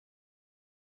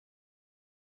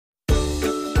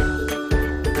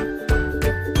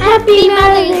Happy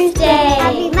Mother's Day!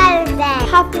 Happy Mother's Day!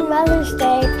 Happy Mother's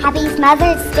Day! Happy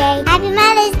Mother's Day! Happy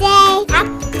Mother's Day!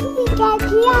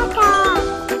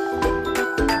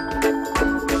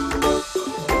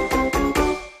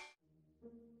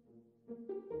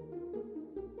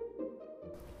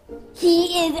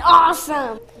 He is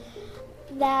awesome!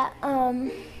 That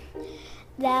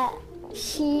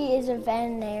she is a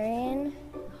veterinarian.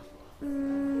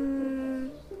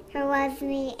 Her was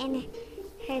me and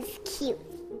her's cute.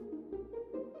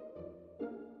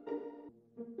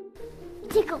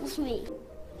 Tickles me.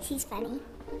 She's funny.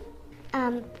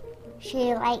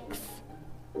 She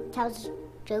tells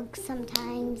jokes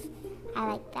sometimes. I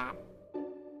like that.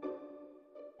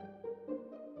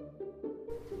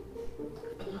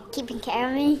 Keeping care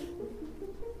of me.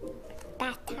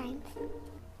 Bath times.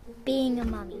 Being a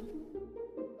mommy.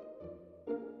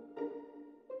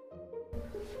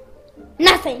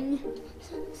 Nothing.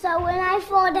 So when I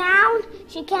fall down,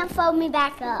 she can't fold me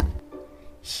back up.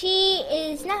 She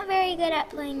is not very good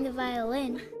at playing the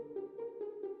violin.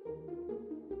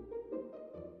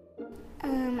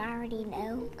 I already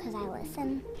know because I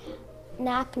listen.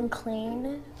 Nap and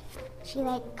clean. She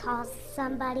calls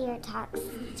somebody or talks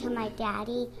to my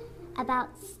daddy about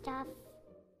stuff.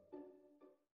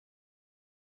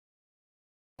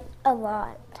 A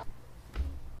lot.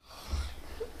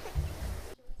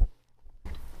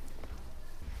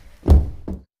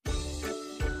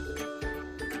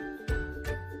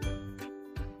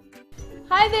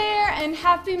 Hi there, and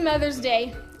happy Mother's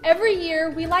Day. Every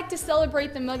year, we like to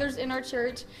celebrate the mothers in our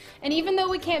church, and even though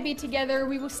we can't be together,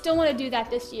 we will still want to do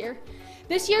that this year.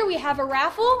 This year, we have a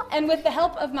raffle, and with the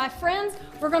help of my friends,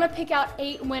 we're going to pick out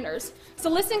 8 winners. So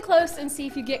listen close and see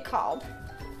if you get called.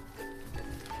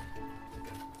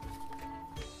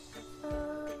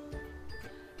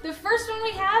 The first one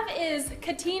we have is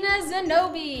Katina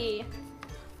Zenobi.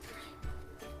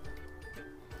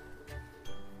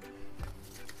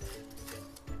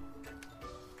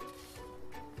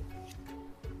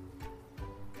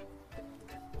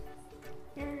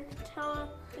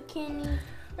 McKinney.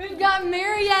 We've got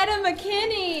Marietta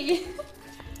McKinney.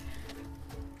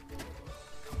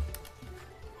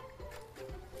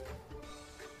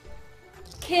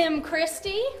 Kim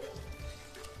Christie.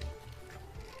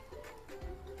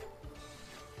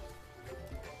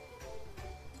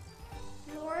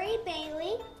 Lori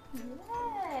Bailey.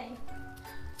 Yay.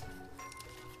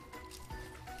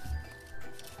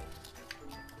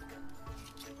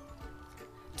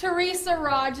 Teresa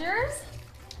Rogers.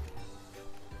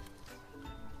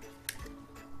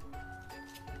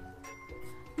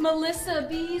 Melissa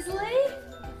Beasley.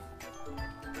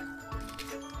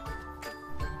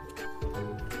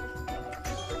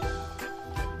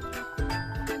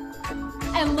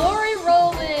 And Lori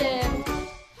Rowland.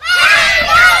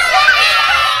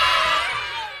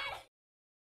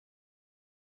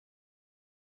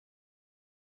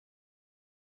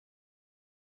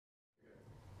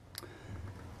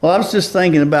 Well, I was just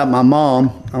thinking about my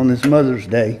mom on this Mother's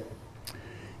Day.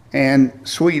 And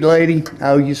sweet lady, I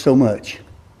owe you so much.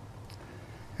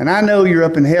 And I know you're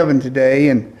up in heaven today,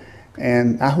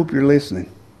 and I hope you're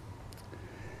listening.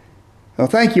 Well,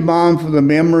 thank you, Mom, for the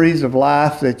memories of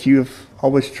life that you've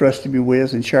always trusted me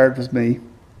with and shared with me.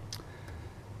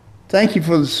 Thank you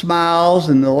for the smiles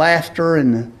and the laughter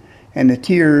and the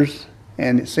tears.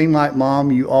 And it seemed like,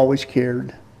 Mom, you always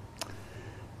cared.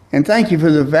 And thank you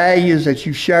for the values that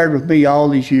you've shared with me all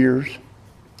these years.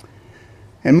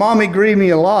 And Mom, it grieved me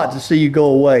a lot to see you go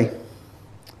away.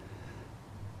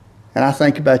 And I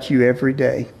think about you every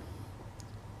day.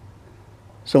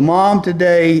 So Mom,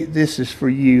 today, this is for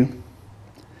you.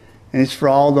 And it's for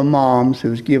all the moms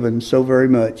who's given so very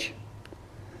much.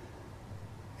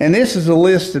 And this is a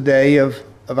list today of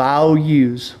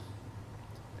IOUs,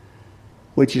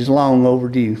 which is long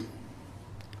overdue.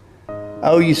 I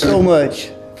owe you so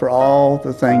much for all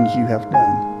the things you have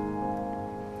done.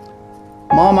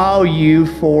 Mom, I owe you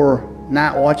for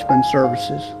night watchman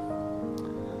services,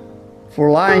 for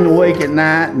lying awake at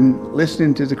night and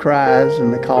listening to the cries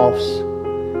and the coughs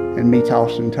and me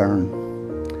toss and turn.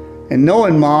 And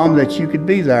knowing, Mom, that you could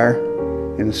be there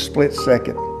in a split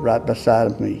second right beside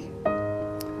of me.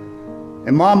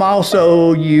 And Mom, I also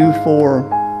owe you for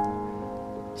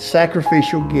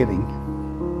sacrificial giving.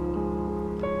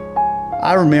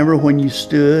 I remember when you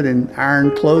stood and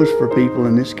ironed clothes for people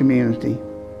in this community,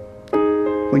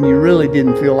 when you really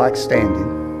didn't feel like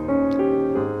standing.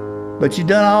 But you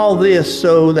done all this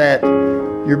so that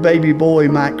your baby boy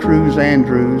might cruise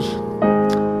Andrews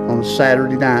on a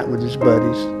Saturday night with his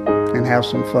buddies and have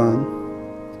some fun.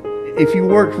 If you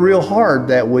worked real hard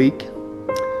that week,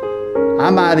 I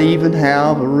might even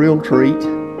have a real treat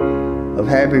of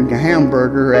having a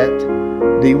hamburger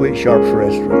at DeWitt Sharp's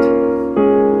restaurant.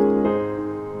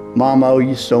 Mom, I owe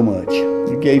you so much.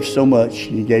 You gave so much.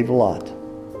 You gave a lot.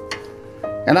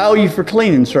 And I owe you for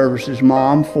cleaning services,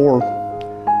 Mom, for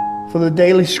the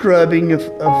daily scrubbing of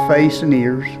face and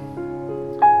ears,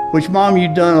 which, Mom,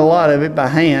 you've done a lot of it by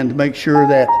hand to make sure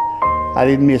that I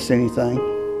didn't miss anything.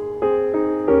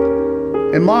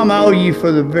 And Mom, I owe you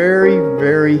for the very,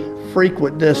 very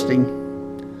frequent dusting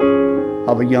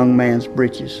of a young man's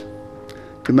breeches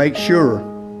to make sure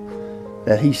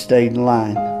that he stayed in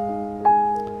line.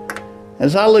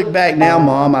 As I look back now,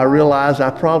 Mom, I realize I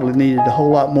probably needed a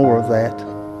whole lot more of that.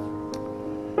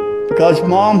 Because,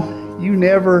 Mom, you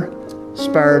never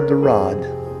spared the rod.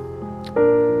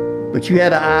 But you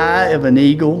had an eye of an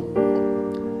eagle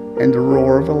and the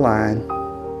roar of a lion.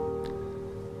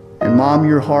 And, Mom,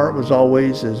 your heart was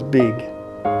always as big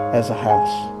as a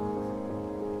house.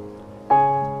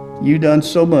 You done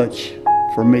so much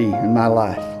for me in my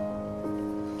life.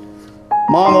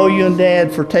 Mom, I owe you and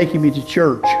Dad for taking me to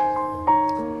church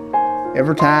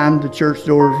every time the church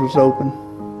doors was open.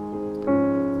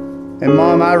 And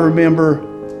Mom, I remember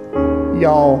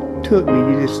y'all took me,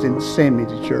 you just didn't send me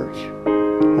to church.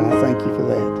 And I thank you for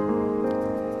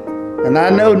that. And I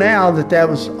know now that that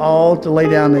was all to lay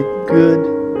down a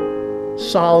good,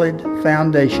 solid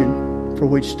foundation for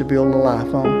which to build a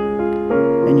life on.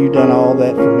 And you've done all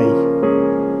that for me.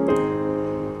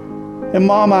 And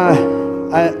Mom,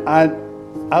 I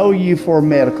owe you for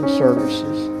medical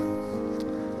services,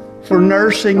 for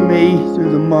nursing me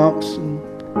through the mumps and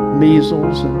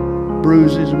measles and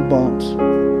bruises and bumps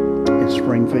and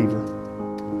spring fever,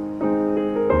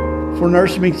 for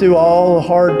nursing me through all the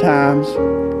hard times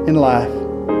in life.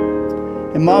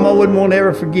 And Mom, I wouldn't want to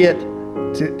ever forget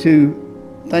to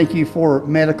thank you for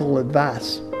medical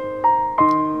advice.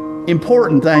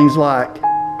 Important things like,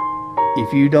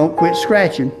 if you don't quit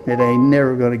scratching, it ain't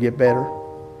never going to get better.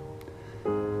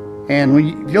 And if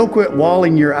you don't quit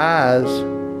walling your eyes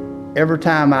every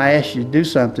time I ask you to do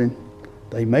something,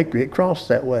 they make it cross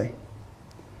that way.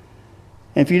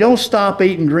 And if you don't stop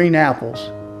eating green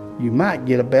apples, you might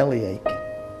get a bellyache.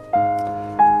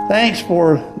 Thanks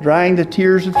for drying the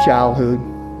tears of childhood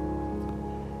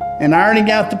and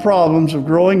ironing out the problems of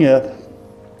growing up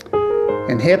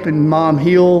and helping Mom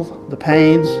heal the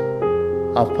pains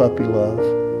of puppy love.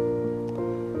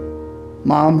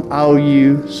 Mom, I owe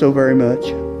you so very much.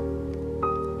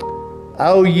 I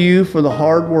owe you for the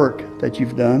hard work that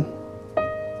you've done.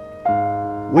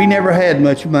 We never had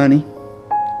much money,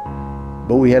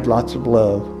 but we had lots of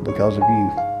love because of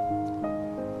you.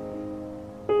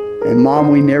 And Mom,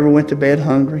 we never went to bed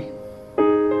hungry.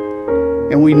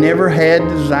 And we never had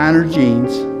designer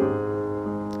jeans.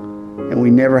 And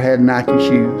we never had Nike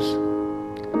shoes.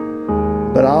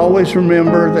 But I always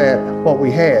remember that what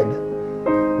we had,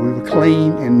 we were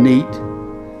clean and neat,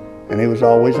 and it was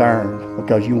always ironed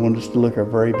because you wanted us to look our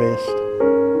very best.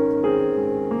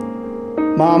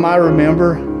 Mom, I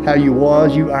remember how you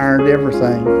was. You ironed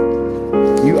everything.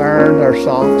 You ironed our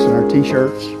socks and our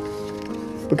t-shirts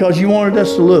because you wanted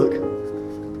us to look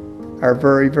our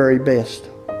very, very best.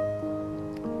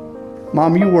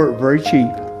 Mom, you worked very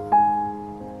cheap,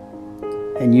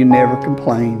 and you never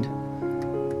complained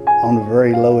on a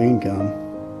very low income.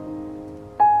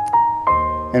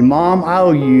 And Mom, I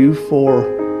owe you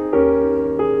for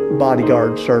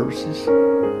bodyguard services.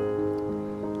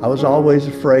 I was always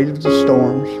afraid of the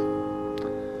storms,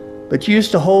 but you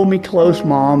used to hold me close,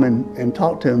 Mom, and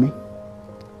talk to me.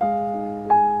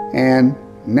 And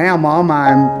now, Mom,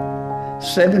 I'm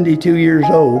 72 years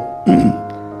old,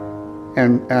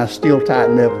 and I still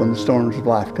tighten up when the storms of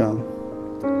life come.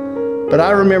 But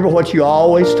I remember what you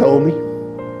always told me,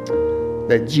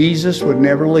 that Jesus would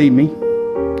never leave me,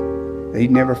 that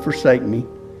he'd never forsake me,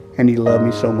 and he loved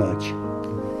me so much.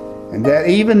 And that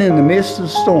even in the midst of the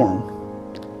storm,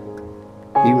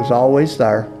 he was always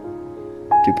there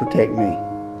to protect me.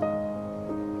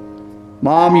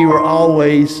 Mom, you were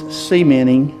always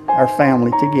cementing our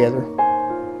family together,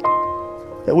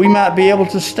 that we might be able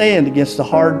to stand against the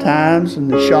hard times and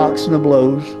the shocks and the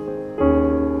blows,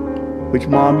 which,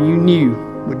 Mom, you knew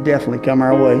would definitely come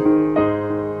our way.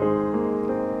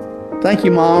 Thank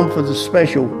you, Mom, for the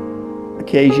special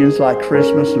occasions like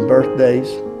Christmas and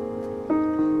birthdays.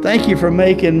 Thank you for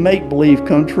making make-believe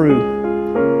come true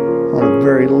on a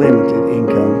very limited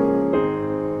income.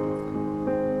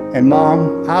 And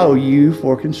Mom, I owe you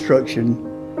for construction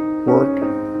work,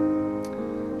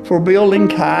 for building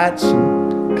kites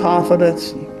and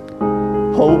confidence and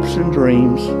hopes and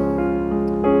dreams.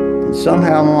 And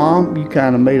somehow, Mom, you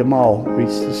kind of made them all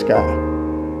reach the sky.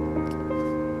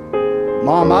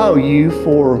 Mom, I owe you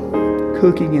for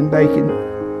cooking and baking.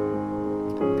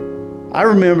 I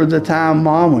remember the time,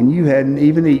 Mom, when you hadn't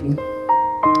even eaten,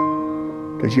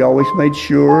 because you always made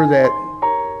sure that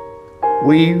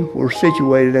we were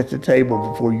situated at the table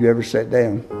before you ever sat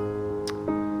down.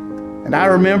 And I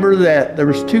remember that there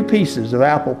was 2 pieces of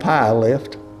apple pie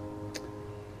left.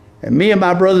 And me and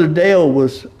my brother Dale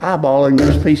was eyeballing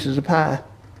those pieces of pie.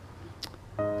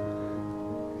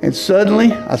 And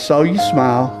suddenly I saw you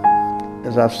smile,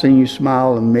 as I've seen you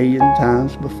smile a million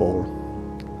times before.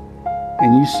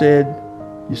 And you said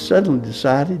you suddenly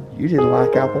decided you didn't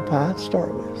like apple pie to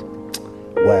start with.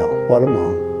 Wow, what a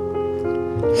mom.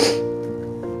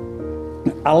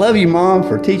 I love you, Mom,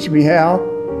 for teaching me how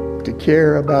to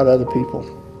care about other people.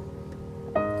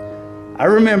 I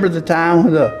remember the time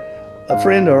when a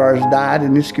friend of ours died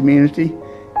in this community,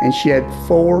 and she had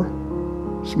 4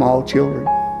 small children.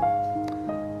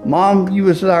 Mom, you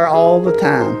was there all the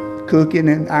time, cooking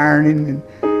and ironing and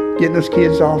getting those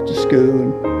kids off to school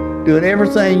and doing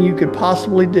everything you could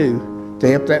possibly do to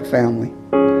help that family,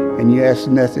 and you asked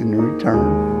nothing in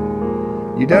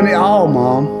return. You done it all,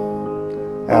 Mom,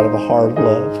 out of a heart of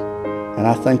love, and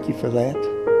I thank you for that.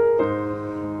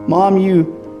 Mom, you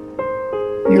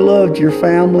loved your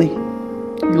family,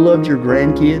 you loved your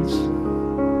grandkids,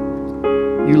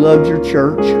 you loved your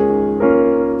church,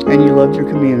 and you loved your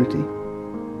community.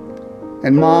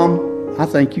 And Mom, I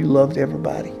think you loved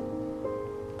everybody.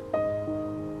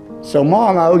 So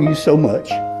Mom, I owe you so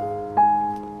much.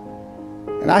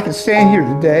 And I can stand here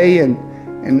today and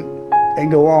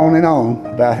go on and on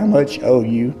about how much I owe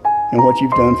you and what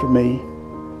you've done for me.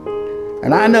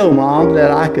 And I know, Mom,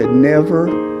 that I could never,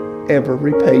 ever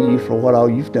repay you for what all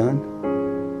you've done.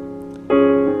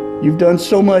 You've done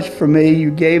so much for me.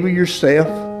 You gave of yourself,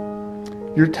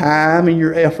 your time, and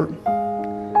your effort.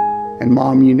 And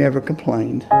Mom, you never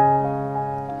complained.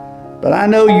 But I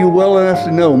know you well enough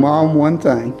to know, Mom, one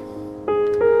thing.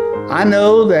 I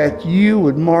know that you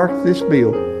would mark this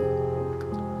bill,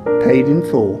 paid in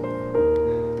full,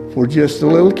 for just a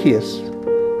little kiss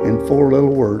and 4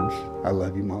 little words. I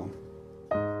love you, Mom.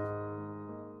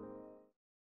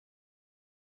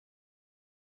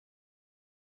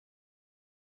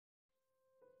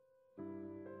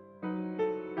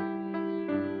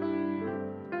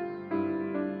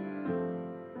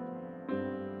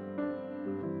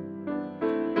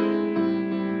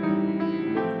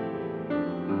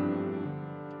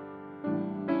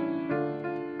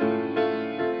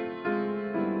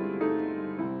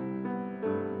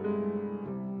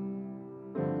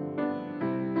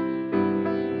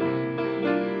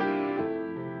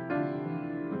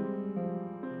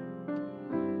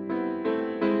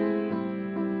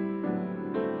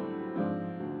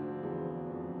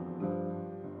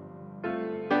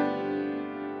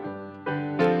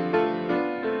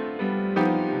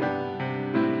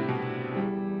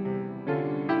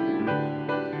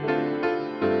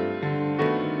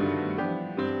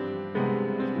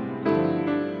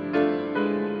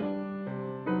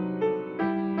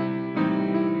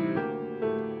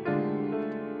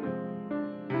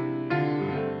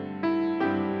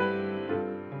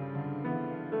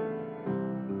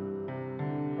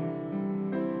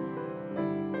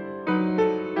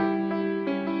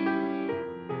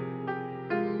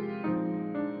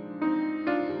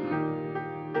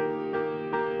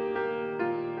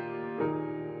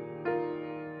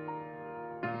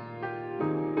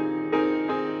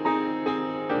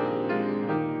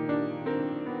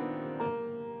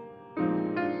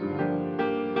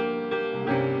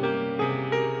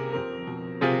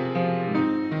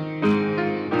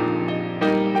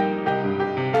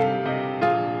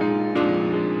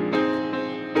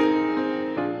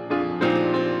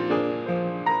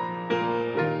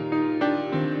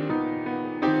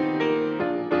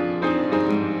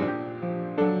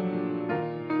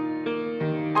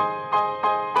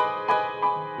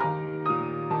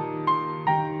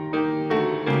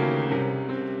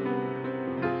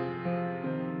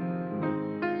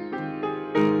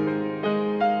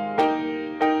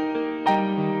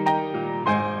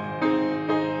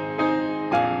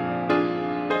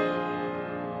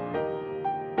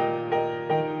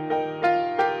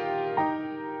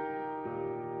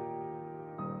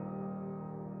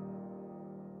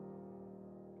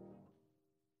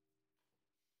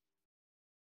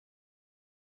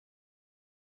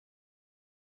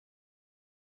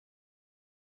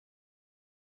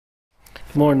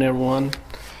 Good morning, everyone.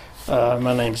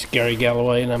 My name is Gary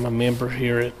Galloway, and I'm a member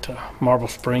here at Marble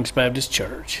Springs Baptist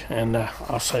Church. And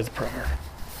I'll say the prayer.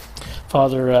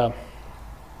 Father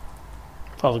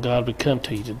God, we come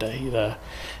to you today to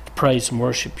praise and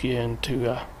worship you and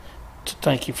to to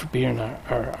thank you for being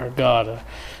our God,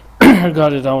 our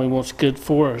God that only wants good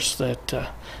for us,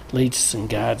 that leads us and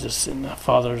guides us, and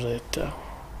Father, that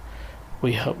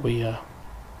we have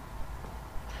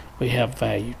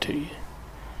value to you.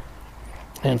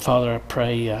 And Father, I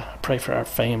pray for our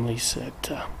families,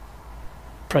 that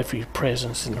pray for your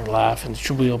presence in their life, and that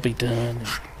your will be done.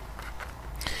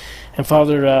 And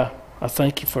Father, I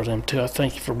thank you for them too. I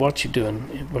thank you for what you're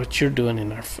doing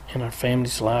in our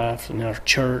families' lives and in our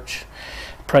church.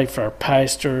 Pray for our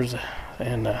pastors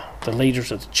and the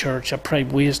leaders of the church. I pray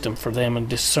wisdom for them and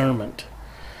discernment.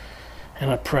 And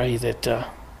I pray that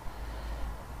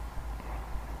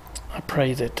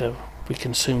we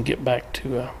can soon get back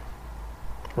to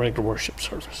regular worship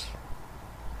service.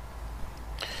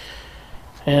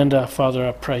 And Father,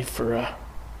 I pray for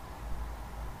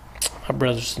my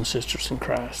brothers and sisters in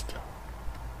Christ.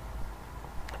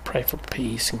 I pray for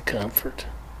peace and comfort,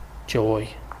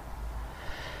 joy.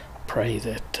 I pray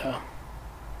that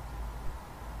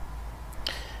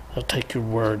they'll take your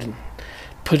word and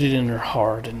put it in their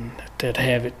heart, and that they'd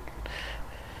have it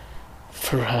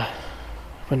for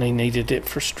when they needed it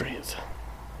for strength.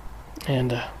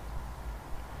 And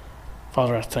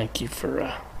Father, I thank you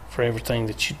for everything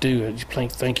that you do. I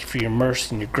thank you for your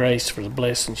mercy and your grace, for the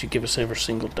blessings you give us every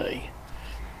single day.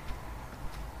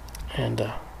 And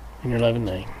in your loving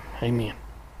name, amen.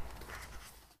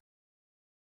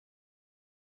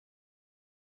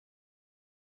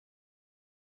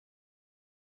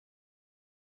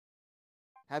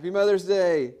 Happy Mother's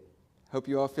Day. Hope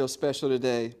you all feel special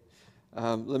today.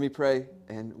 Let me pray,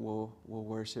 and we'll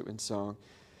worship in song.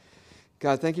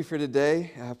 God, thank you for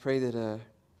today. I pray that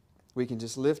we can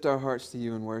just lift our hearts to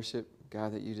you in worship.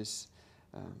 God, that you just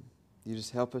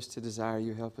help us to desire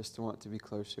you, help us to want to be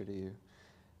closer to you.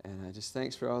 And just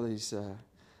thanks for all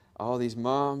these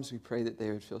moms. We pray that they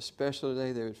would feel special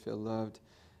today, they would feel loved.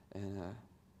 And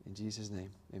in Jesus'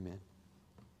 name, amen.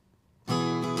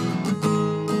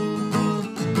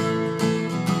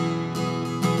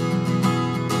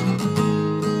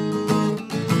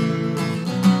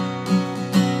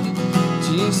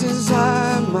 Jesus,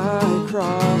 I my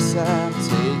cross have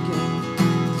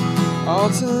taken, all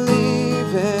to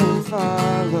leave and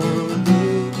follow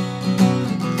thee,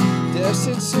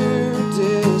 destined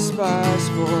to despise,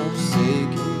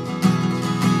 forsaken,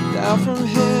 thou from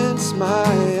hence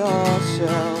my all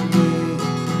shall be.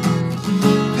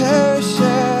 Perish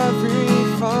every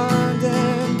fond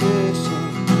ambition,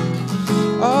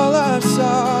 all I've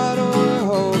sought or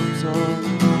hoped or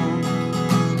known,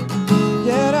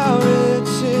 yet how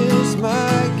rich is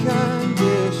my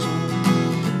condition.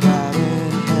 God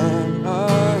and heaven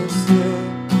are still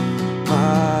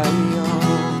my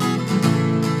own.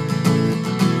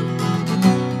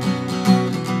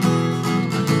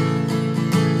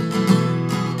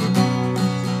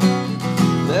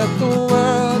 Let the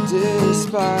world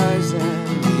despise and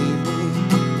leave me,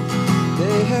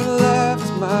 they have left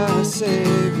my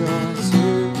Savior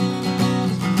too.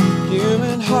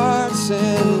 Human hearts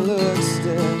and looks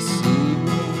deceive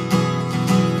me,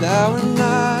 thou art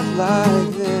not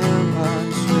like them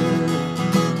untrue.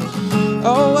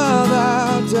 Oh, while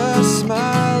thou dost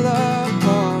smile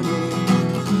upon me,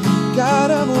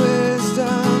 God of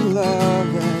wisdom,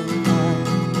 love, and might,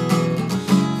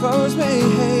 foes may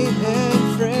hate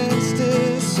and friends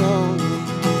disown me,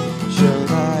 show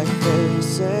thy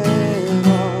face and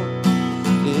all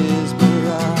is bright.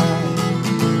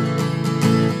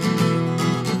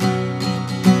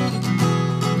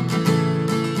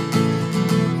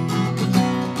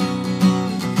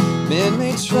 Men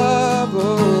may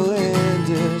trouble and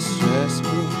distress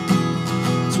me,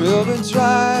 'twill but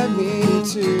drive me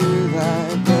to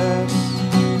thy best.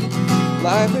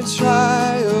 Life and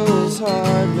trials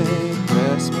hard may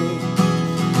press me,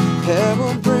 heaven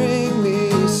will bring me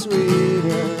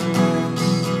sweeter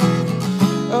rest.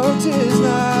 Oh, 'tis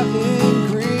not in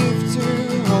grief to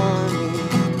harm me,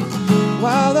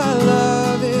 while thy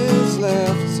love is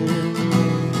left to me.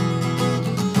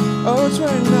 Oh,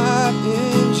 'twere not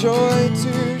in joy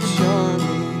to charm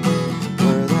me,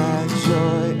 were that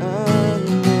joy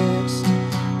unmixed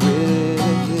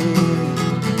with thee.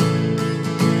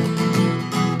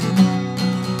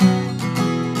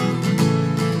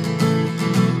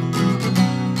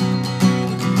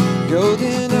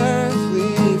 Golden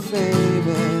earthly fame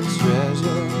and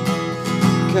treasure,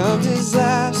 come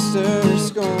disaster,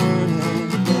 scorn,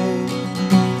 and pain.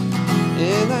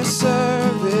 In thy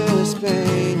service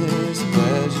pain is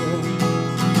pleasure,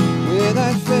 with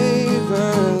thy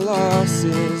favor loss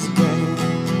is gain.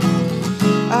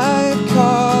 I have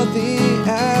called thee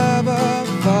Abba,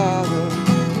 Father,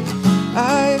 I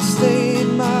have stayed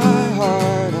my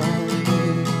heart on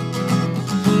thee.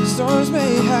 Storms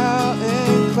may howl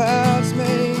and clouds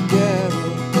may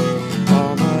gather,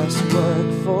 all must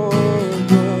work for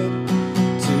good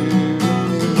to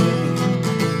me.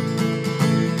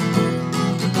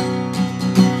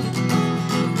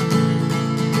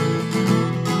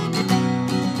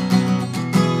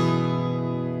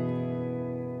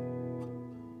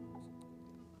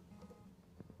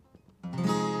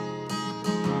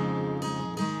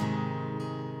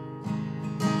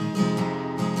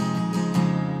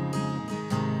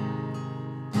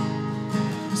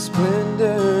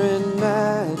 Splendor and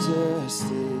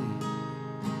majesty,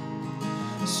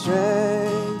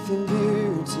 strength and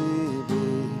beauty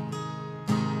be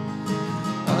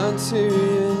unto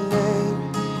your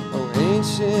name, O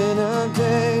Ancient of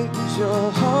Days,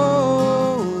 you're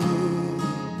holy.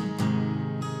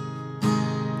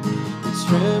 We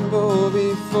tremble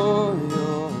before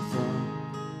your throne,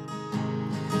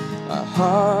 our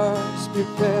hearts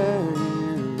prepare you.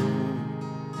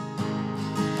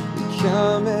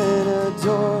 Come and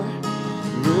adore,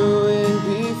 ruin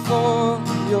before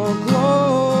your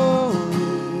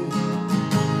glory.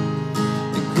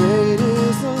 And great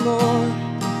is the Lord,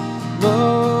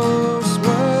 most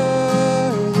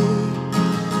worthy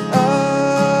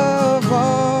of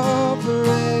all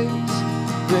praise.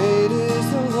 Great is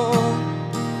the Lord,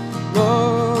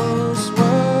 most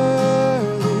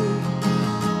worthy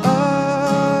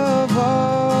of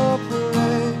all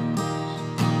praise.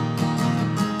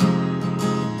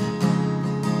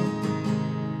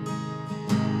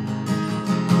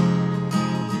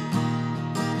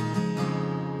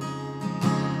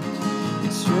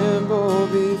 Tremble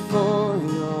before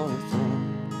your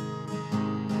throne,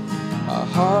 our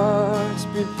hearts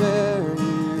prepare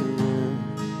you.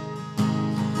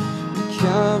 We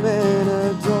come and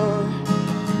adore,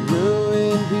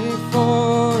 ruin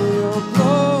before your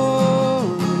glory.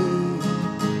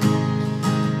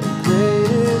 And great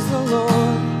is the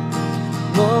Lord,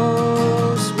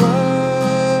 most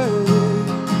worthy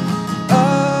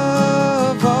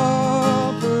of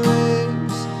all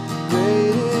praise.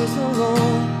 Great is the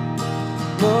Lord,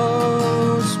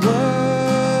 most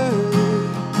worthy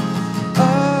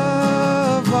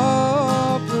of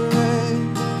all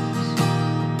praise.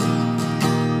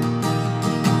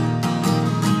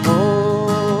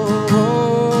 Holy,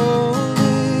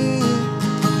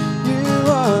 you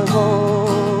are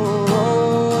holy,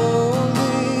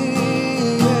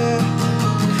 yeah.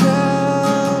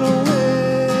 Crowned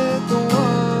with the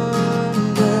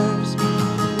wonders,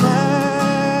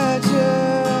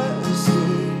 majesty.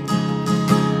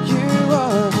 You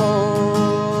are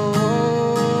holy,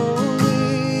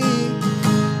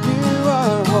 you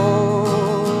are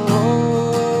holy,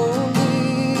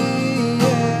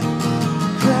 yeah.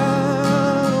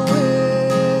 Crowned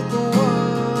with the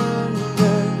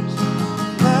wonders,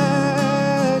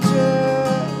 majesty.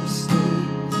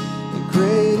 And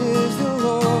great is the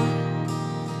Lord,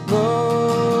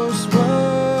 most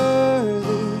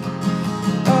worthy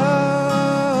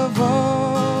of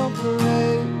all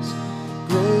praise.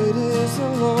 Great is the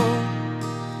Lord,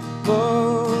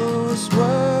 most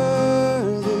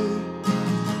worthy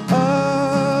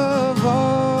of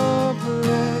all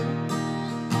praise.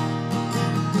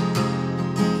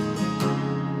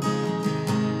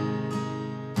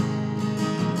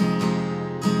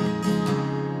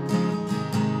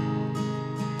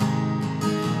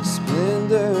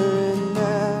 Splendor and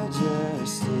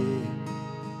majesty,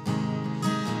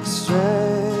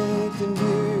 strength and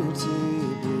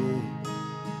beauty be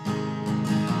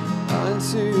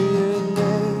unto your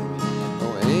name, O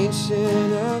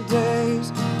Ancient of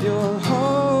Days, you're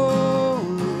holy.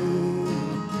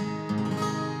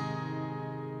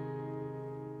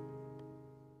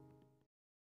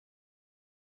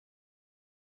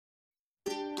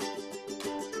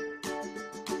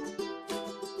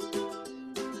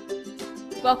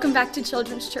 Welcome back to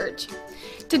Children's Church.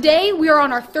 Today we are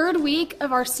on our third week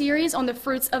of our series on the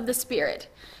fruits of the Spirit.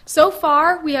 So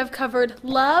far we have covered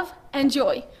love and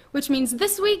joy, which means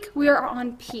this week we are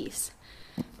on peace.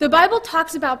 The Bible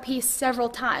talks about peace several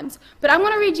times, but I'm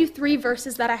going to read you 3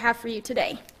 verses that I have for you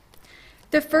today.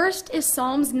 The first is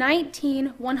Psalms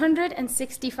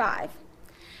 19:165.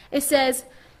 It says,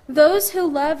 "Those who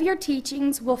love your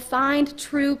teachings will find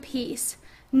true peace.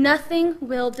 Nothing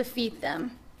will defeat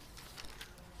them."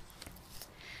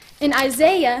 In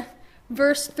Isaiah,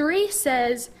 verse 3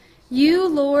 says, "You,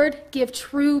 Lord, give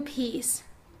true peace.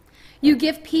 You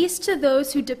give peace to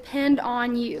those who depend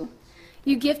on you.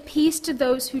 You give peace to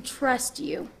those who trust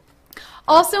you."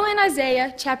 Also in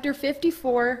Isaiah chapter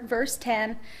 54, verse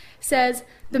 10 says,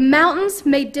 "The mountains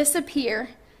may disappear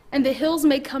and the hills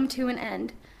may come to an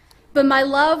end, but my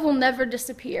love will never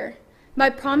disappear. My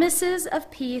promises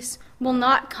of peace will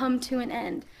not come to an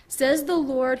end, says the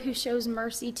Lord who shows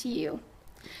mercy to you.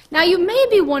 Now you may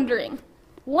be wondering,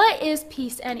 what is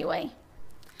peace anyway?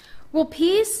 Well,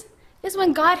 peace is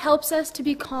when God helps us to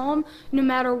be calm no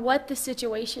matter what the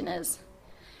situation is.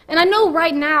 And I know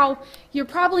right now you're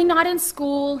probably not in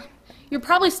school, you're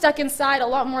probably stuck inside a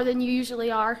lot more than you usually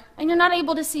are, and you're not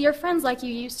able to see your friends like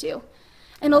you used to.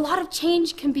 And a lot of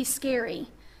change can be scary.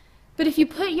 But if you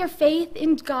put your faith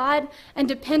in God and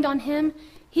depend on Him,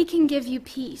 He can give you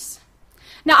peace.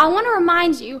 Now, I want to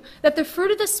remind you that the fruit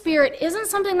of the Spirit isn't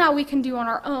something that we can do on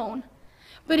our own.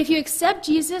 But if you accept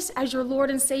Jesus as your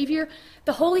Lord and Savior,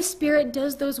 the Holy Spirit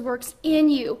does those works in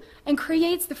you and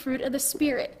creates the fruit of the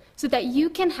Spirit so that you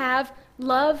can have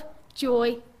love,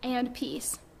 joy, and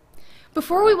peace.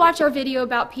 Before we watch our video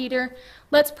about Peter,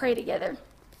 let's pray together.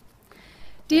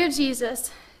 Dear Jesus,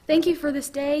 thank you for this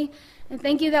day, and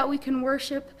thank you that we can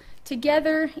worship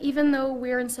together even though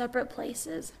we're in separate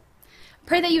places.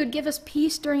 Pray that you would give us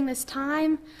peace during this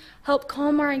time, help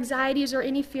calm our anxieties or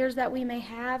any fears that we may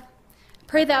have.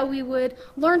 Pray that we would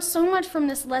learn so much from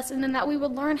this lesson and that we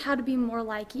would learn how to be more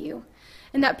like you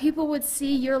and that people would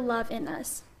see your love in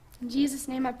us. In Jesus'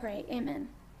 name I pray, amen.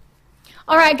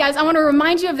 All right, guys, I want to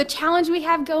remind you of the challenge we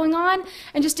have going on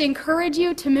and just to encourage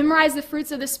you to memorize the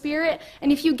fruits of the Spirit.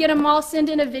 And if you get them all, send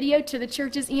in a video to the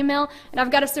church's email, and I've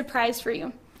got a surprise for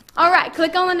you. All right,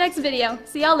 click on the next video.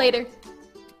 See y'all later.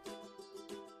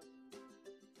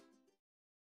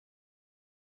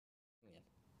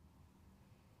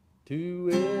 To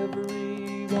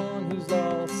everyone who's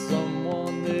lost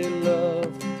someone they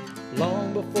love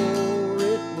long before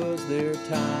it was their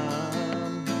time,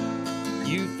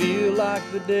 you feel like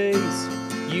the days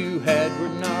you had were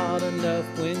not enough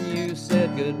when you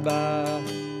said goodbye.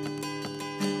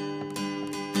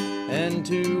 And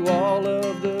to all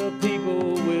of the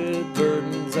people with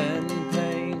burdens and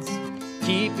pains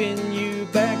keeping you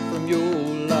back from your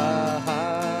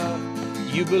life,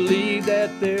 you believe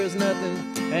that there's nothing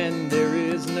and there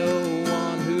is no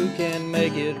one who can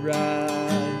make it right.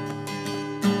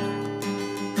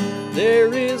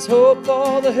 There is hope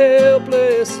for the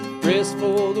helpless, rest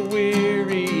for the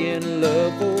weary, and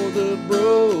love for the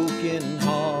broken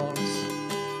hearts.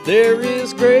 There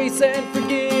is grace and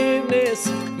forgiveness,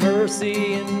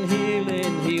 mercy and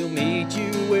healing. He'll meet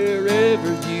you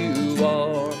wherever you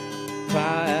are.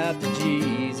 Cry out to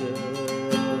Jesus.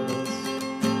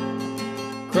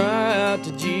 Cry out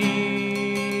to Jesus.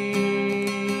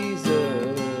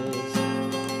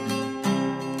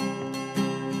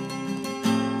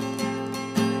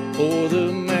 For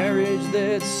the marriage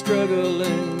that's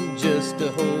struggling just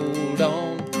to hold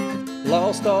on,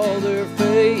 lost all their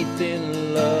faith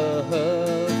in love,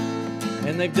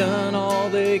 and they've done all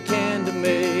they can to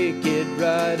make it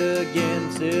right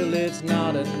again, still it's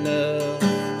not enough.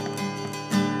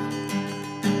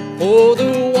 For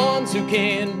the ones who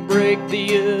can break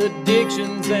the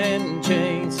addictions and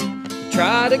chains,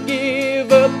 try to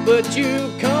give up but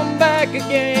you come back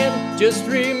again, just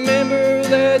remember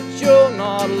that you're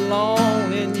not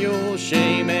alone in your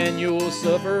shame and your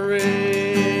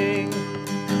suffering.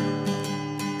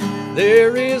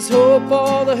 There is hope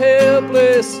for the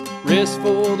helpless, rest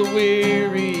for the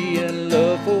weary, and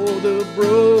love for the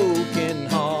broken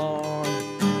heart.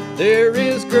 There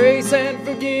is grace and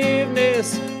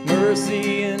forgiveness,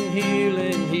 mercy and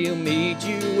healing. He'll meet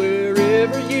you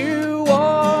wherever you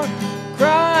are.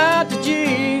 Cry out to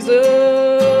Jesus.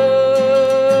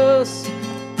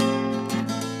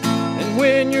 And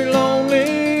when you're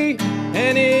lonely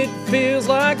and it feels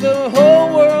like the whole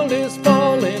world is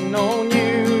falling on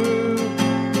you,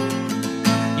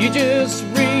 you just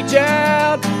reach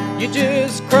out, you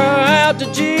just cry out to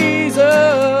Jesus.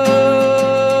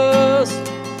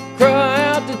 Cry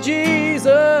out to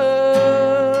Jesus.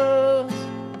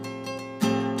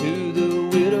 To the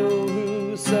widow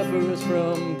who suffers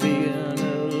from being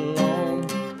alone,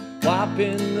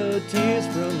 wiping the tears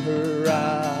from her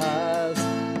eyes.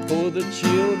 For the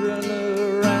children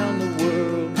around the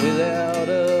world without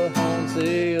a home,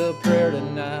 say a prayer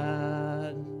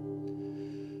tonight.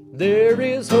 There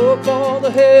is hope for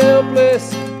the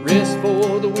helpless, rest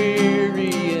for the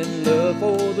weary, and love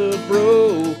for the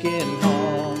broken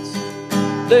hearts.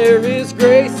 There is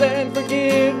grace and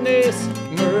forgiveness,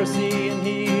 mercy and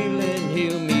healing.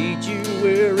 He'll meet you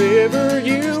wherever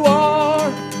you are.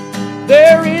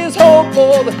 There is hope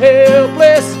for the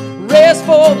helpless, rest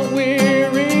for the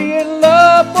weary, and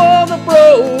love for the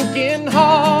broken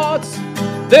hearts.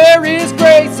 There is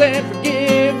grace and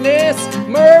forgiveness,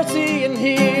 mercy and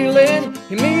healing.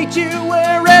 He'll meet you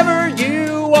wherever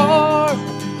you are.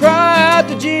 Cry out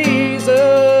to Jesus.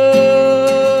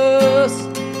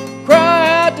 Cry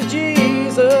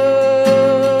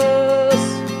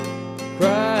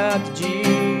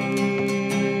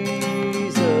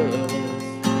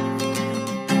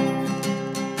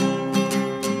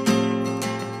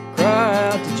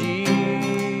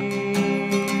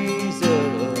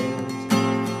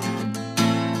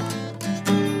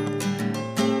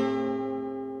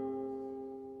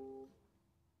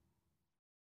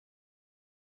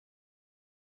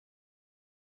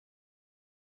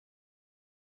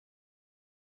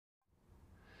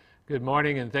Good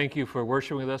morning, and thank you for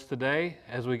worshiping with us today.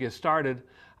 As we get started,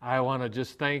 I want to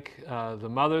just thank the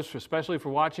mothers, especially for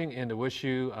watching, and to wish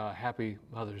you a happy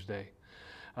Mother's Day.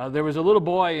 There was a little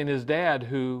boy and his dad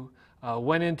who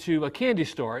went into a candy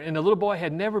store, and the little boy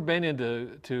had never been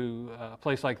into a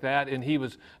place like that, and he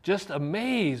was just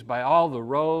amazed by all the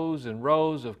rows and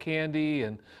rows of candy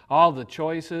and all the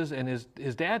choices. And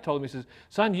his dad told him, he says,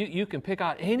 "Son, you can pick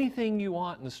out anything you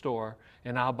want in the store,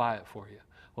 and I'll buy it for you."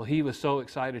 Well, he was so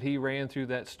excited. He ran through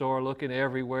that store looking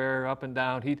everywhere, up and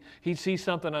down. He'd see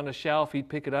something on a shelf, he'd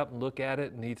pick it up and look at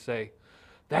it, and he'd say,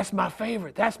 "That's my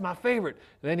favorite, that's my favorite."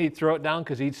 And then he'd throw it down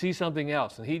because he'd see something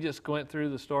else. And he just went through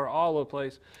the store all over the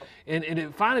place. And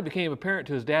it finally became apparent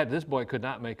to his dad, this boy could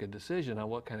not make a decision on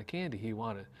what kind of candy he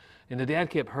wanted. And the dad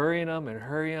kept hurrying him,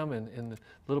 and the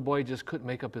little boy just couldn't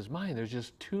make up his mind. There's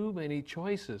just too many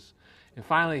choices. And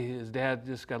finally, his dad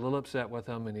just got a little upset with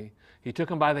him, and he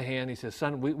took him by the hand. He said,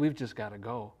 "Son, we've just got to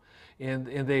go." And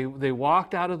they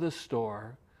walked out of the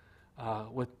store.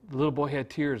 The little boy had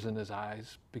tears in his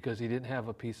eyes because he didn't have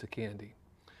a piece of candy.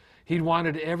 He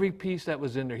wanted every piece that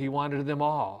was in there. He wanted them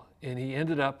all. And he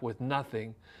ended up with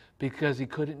nothing because he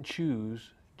couldn't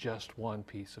choose just one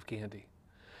piece of candy.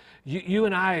 You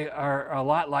and I are a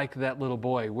lot like that little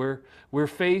boy. We're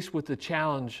faced with the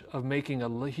challenge of making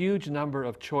a huge number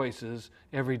of choices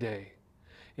every day.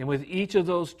 And with each of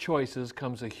those choices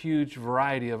comes a huge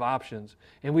variety of options.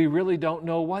 And we really don't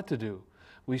know what to do.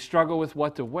 We struggle with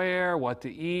what to wear, what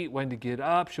to eat, when to get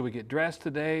up, should we get dressed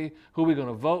today, who are we going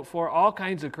to vote for, all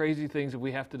kinds of crazy things that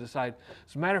we have to decide.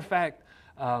 As a matter of fact,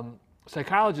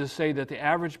 psychologists say that the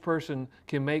average person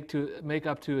can make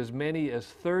up to as many as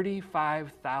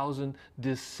 35,000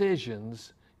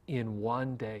 decisions in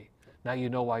one day. Now you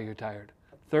know why you're tired.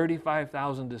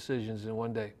 35,000 decisions in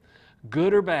one day.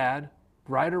 Good or bad,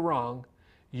 right or wrong,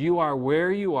 you are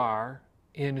where you are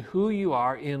in who you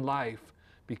are in life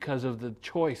because of the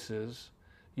choices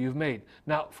you've made.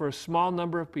 Now, for a small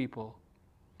number of people,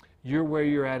 you're where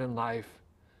you're at in life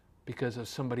because of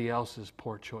somebody else's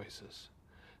poor choices.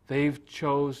 They've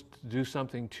chose to do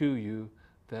something to you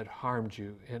that harmed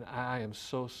you, and I am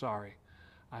so sorry.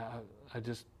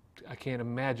 I can't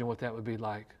imagine what that would be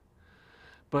like.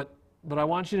 But I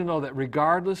want you to know that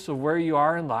regardless of where you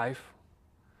are in life,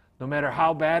 no matter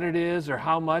how bad it is or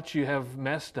how much you have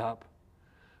messed up,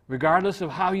 regardless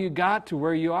of how you got to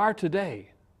where you are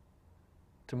today,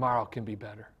 tomorrow can be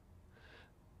better.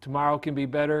 Tomorrow can be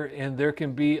better, and there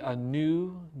can be a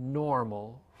new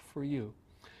normal for you.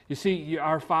 You see,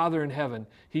 our Father in heaven,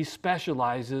 He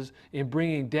specializes in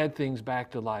bringing dead things back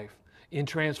to life, in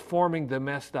transforming the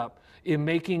messed up, in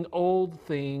making old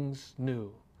things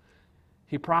new.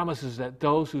 He promises that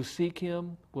those who seek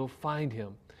Him will find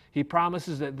Him. He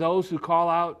promises that those who call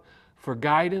out for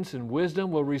guidance and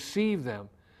wisdom will receive them.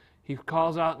 He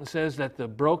calls out and says that the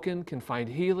broken can find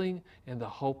healing and the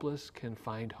hopeless can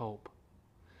find hope.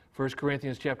 1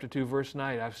 Corinthians chapter 2, verse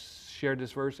 9. I've shared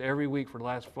this verse every week for the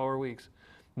last 4 weeks.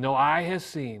 No eye has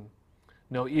seen,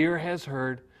 no ear has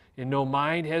heard, and no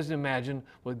mind has imagined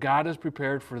what God has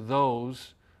prepared for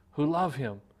those who love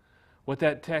Him. What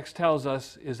that text tells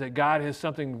us is that God has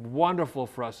something wonderful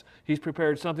for us. He's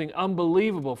prepared something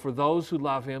unbelievable for those who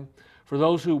love Him, for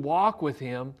those who walk with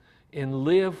Him and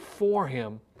live for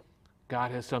Him.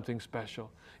 God has something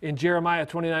special. In Jeremiah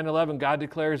 29:11, God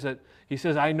declares that He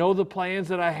says, "I know the plans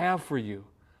that I have for you,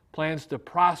 plans to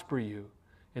prosper you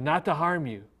and not to harm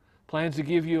you, plans to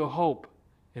give you a hope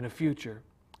and a future."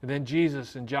 And then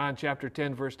Jesus in John chapter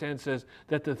 10, verse 10 says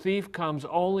that the thief comes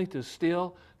only to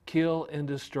steal, kill, and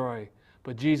destroy.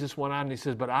 But Jesus went on and He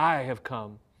says, "But I have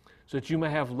come so that you may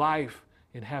have life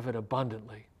and have it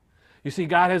abundantly." You see,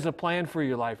 God has a plan for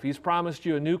your life. He's promised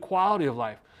you a new quality of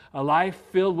life, a life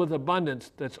filled with abundance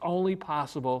that's only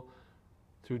possible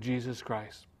through Jesus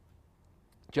Christ.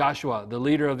 Joshua, the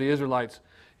leader of the Israelites,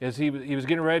 as he was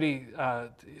getting ready,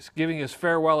 giving his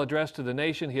farewell address to the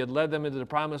nation, he had led them into the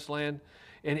promised land,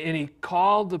 and he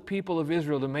called the people of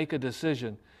Israel to make a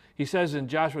decision. He says in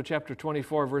Joshua chapter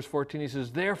 24, verse 14, he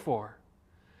says, "Therefore,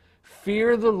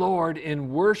 fear the Lord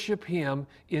and worship Him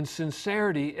in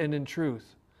sincerity and in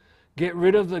truth. Get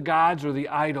rid of the gods or the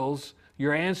idols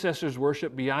your ancestors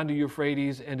worshiped beyond the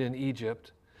Euphrates and in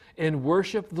Egypt, and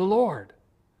worship the Lord.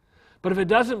 But if it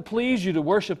doesn't please you to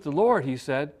worship the Lord," he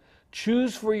said,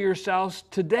 "choose for yourselves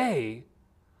today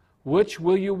which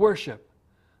will you worship,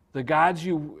 the gods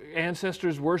your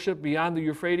ancestors worshiped beyond the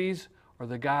Euphrates, or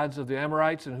the gods of the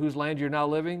Amorites in whose land you're now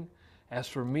living? As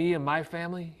for me and my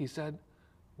family," he said,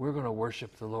 "we're going to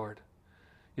worship the Lord."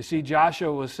 You see,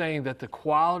 Joshua was saying that the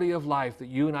quality of life that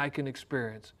you and I can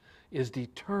experience is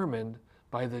determined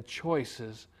by the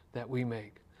choices that we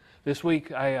make. This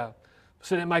week I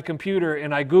sitting at my computer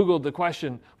and I Googled the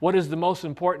question, what is the most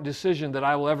important decision that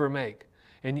I will ever make?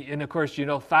 And of course, you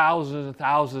know, thousands and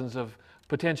thousands of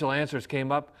potential answers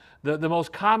came up. The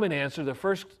most common answer, the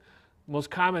first most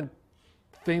common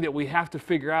thing that we have to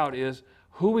figure out is,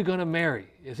 who are we going to marry?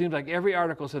 It seems like every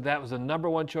article said that was the number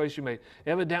one choice you made.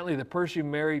 Evidently, the person you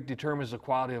marry determines the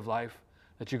quality of life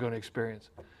that you're going to experience.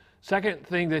 Second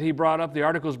thing that he brought up, the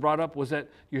articles brought up, was that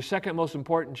your second most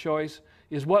important choice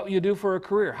is what you do for a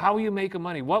career. How will you make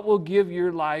money? What will give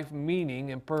your life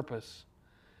meaning and purpose?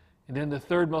 And then the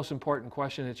third most important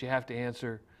question that you have to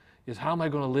answer is, how am I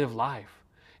going to live life?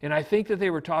 And I think that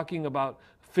they were talking about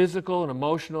physical and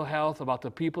emotional health, about the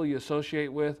people you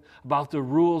associate with, about the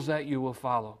rules that you will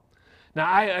follow. Now,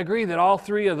 I agree that all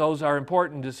three of those are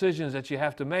important decisions that you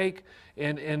have to make,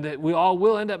 and that we all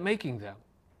will end up making them.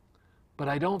 But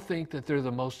I don't think that they're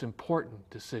the most important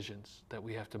decisions that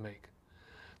we have to make.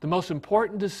 The most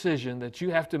important decision that you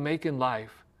have to make in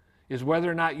life is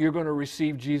whether or not you're going to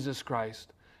receive Jesus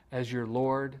Christ as your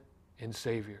Lord and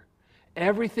Savior.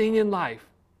 Everything in life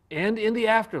and in the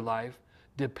afterlife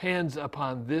depends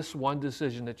upon this one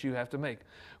decision that you have to make.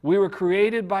 We were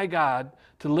created by God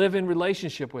to live in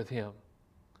relationship with Him.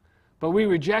 But we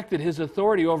rejected His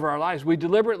authority over our lives. We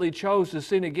deliberately chose to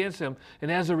sin against Him,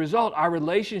 and as a result, our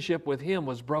relationship with Him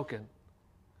was broken.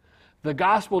 The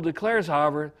gospel declares,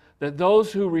 however, that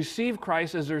those who receive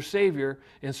Christ as their Savior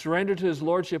and surrender to His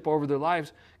Lordship over their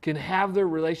lives can have their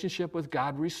relationship with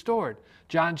God restored.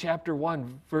 John chapter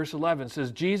 1, verse 11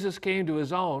 says, Jesus came to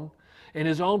His own, and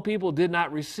His own people did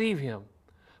not receive Him.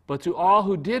 But to all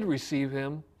who did receive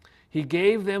Him, He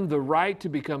gave them the right to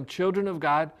become children of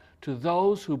God, to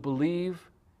those who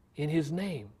believe in His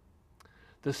name.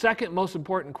 The second most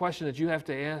important question that you have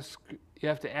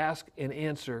to ask and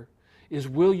answer is,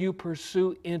 will you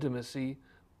pursue intimacy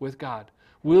with God?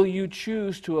 Will you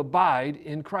choose to abide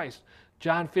in Christ?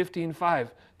 John 15:5,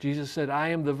 Jesus said, I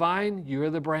am the vine, you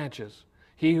are the branches.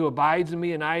 He who abides in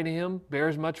me and I in him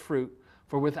bears much fruit,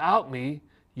 for without me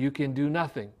you can do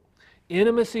nothing.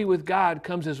 Intimacy with God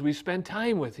comes as we spend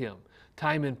time with Him.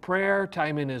 Time in prayer,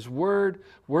 time in His Word,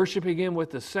 worshiping Him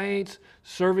with the saints,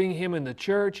 serving Him in the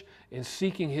church, and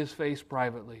seeking His face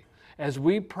privately. As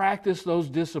we practice those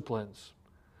disciplines,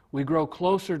 we grow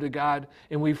closer to God,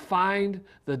 and we find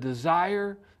the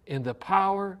desire and the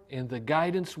power and the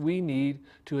guidance we need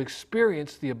to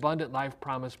experience the abundant life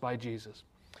promised by Jesus.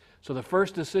 So the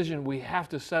first decision we have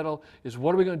to settle is,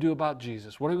 what are we going to do about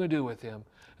Jesus? What are we going to do with Him?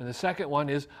 And the second one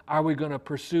is, are we going to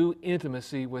pursue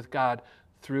intimacy with God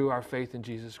through our faith in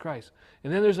Jesus Christ?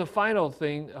 And then there's a final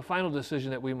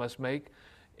decision that we must make,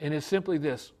 and it's simply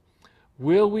this: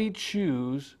 will we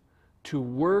choose to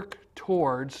work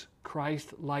towards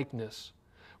Christ-likeness?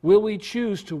 Will we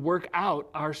choose to work out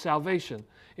our salvation?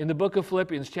 In the book of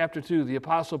Philippians chapter 2, the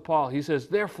Apostle Paul, he says,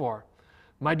 therefore,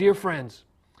 my dear friends,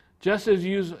 just as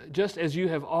you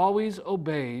have always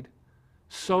obeyed,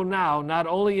 so now, not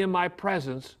only in my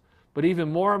presence, but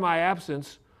even more in my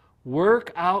absence,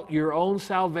 work out your own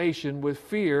salvation with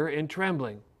fear and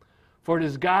trembling. For it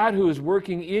is God who is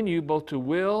working in you both to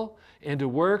will and to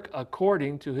work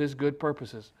according to His good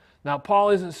purposes. Now, Paul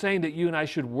isn't saying that you and I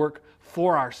should work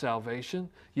for our salvation.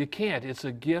 You can't. It's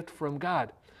a gift from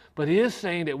God. But he is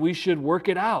saying that we should work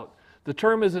it out. The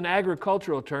term is an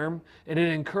agricultural term, and it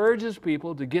encourages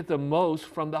people to get the most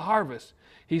from the harvest.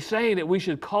 He's saying that we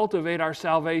should cultivate our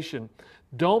salvation.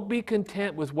 Don't be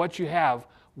content with what you have.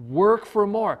 Work for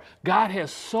more. God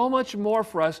has so much more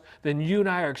for us than you and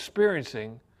I are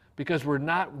experiencing, because we're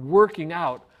not working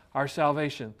out our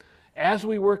salvation. As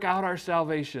we work out our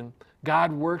salvation,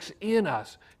 God works in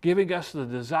us, giving us the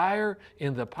desire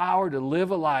and the power to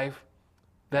live a life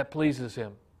that pleases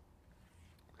Him.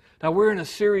 Now, we're in a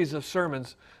series of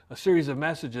sermons, a series of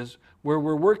messages, where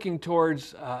we're working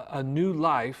towards a new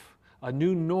life, a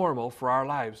new normal for our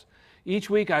lives. Each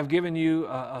week I've given you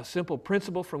a simple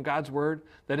principle from God's Word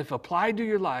that, if applied to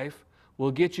your life,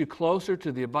 will get you closer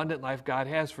to the abundant life God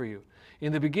has for you.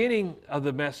 In the beginning of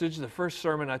the message, the first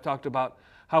sermon, I talked about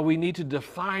how we need to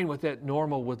define what that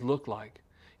normal would look like.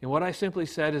 And what I simply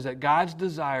said is that God's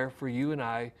desire for you and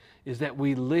I is that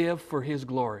we live for His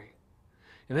glory.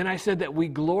 And then I said that we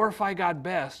glorify God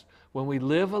best when we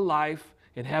live a life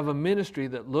and have a ministry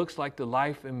that looks like the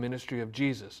life and ministry of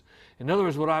Jesus. In other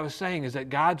words, what I was saying is that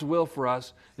God's will for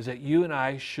us is that you and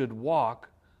I should walk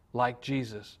like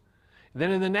Jesus. And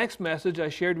then in the next message, I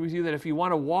shared with you that if you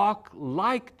want to walk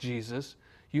like Jesus,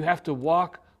 you have to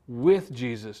walk with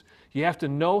Jesus. You have to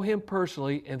know Him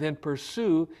personally and then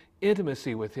pursue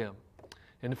intimacy with Him.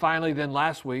 And finally, then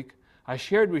last week, I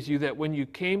shared with you that when you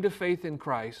came to faith in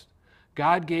Christ,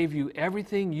 God gave you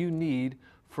everything you need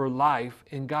for life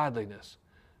in godliness.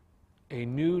 A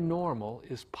new normal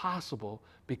is possible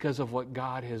because of what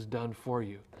God has done for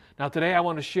you. Now today I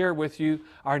want to share with you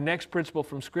our next principle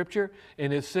from Scripture,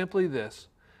 and it's simply this.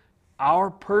 Our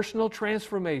personal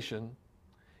transformation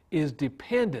is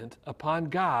dependent upon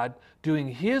God doing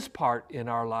His part in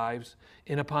our lives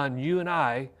and upon you and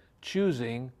I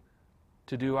choosing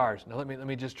to do ours. Now let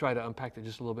me just try to unpack that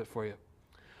just a little bit for you.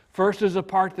 First is a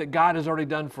part that God has already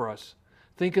done for us.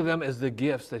 Think of them as the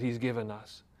gifts that He's given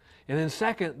us. And then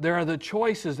second, there are the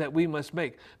choices that we must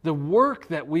make, the work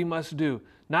that we must do,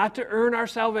 not to earn our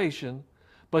salvation,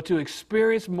 but to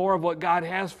experience more of what God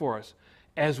has for us.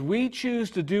 As we choose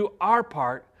to do our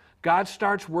part, God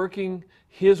starts working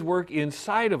His work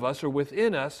inside of us or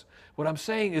within us. What I'm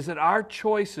saying is that our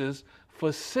choices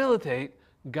facilitate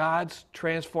God's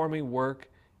transforming work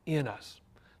in us.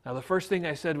 Now, the first thing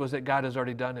I said was that God has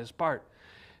already done His part.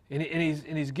 And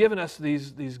he's given us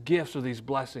these gifts or these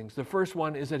blessings. The first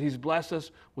one is that He's blessed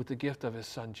us with the gift of His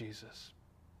Son, Jesus.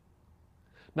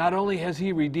 Not only has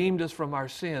He redeemed us from our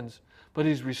sins, but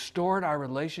He's restored our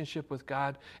relationship with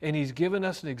God, and He's given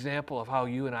us an example of how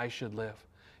you and I should live.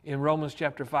 In Romans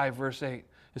chapter 5, verse 8,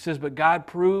 it says, "But God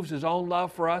proves His own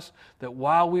love for us, that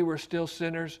while we were still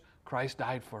sinners, Christ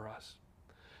died for us."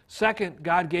 Second,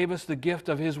 God gave us the gift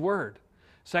of His Word.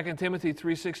 2 Timothy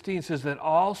 3:16 says that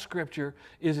all Scripture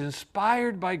is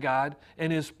inspired by God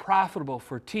and is profitable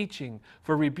for teaching,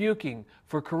 for rebuking,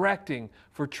 for correcting,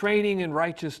 for training in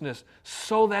righteousness,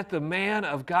 so that the man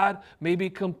of God may be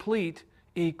complete,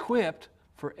 equipped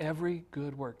for every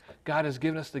good work. God has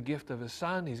given us the gift of His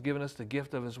Son. He's given us the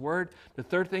gift of His Word. The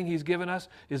third thing He's given us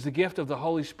is the gift of the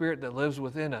Holy Spirit that lives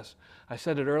within us. I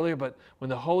said it earlier, but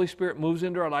when the Holy Spirit moves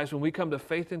into our lives, when we come to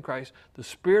faith in Christ, the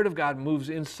Spirit of God moves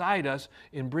inside us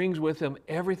and brings with Him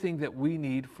everything that we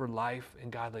need for life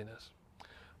and godliness.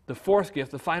 The fourth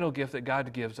gift, the final gift that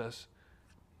God gives us,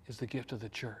 is the gift of the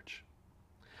church.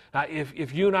 Now,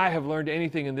 if you and I have learned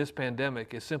anything in this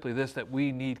pandemic, it's simply this, that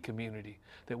we need community,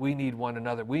 that we need one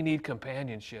another. We need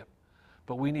companionship,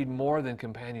 but we need more than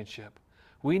companionship.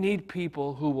 We need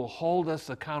people who will hold us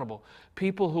accountable,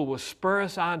 people who will spur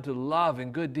us on to love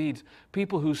and good deeds,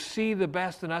 people who see the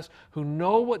best in us, who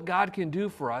know what God can do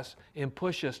for us and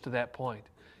push us to that point.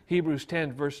 Hebrews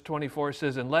 10, verse 24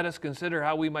 says, "And let us consider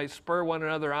how we might spur one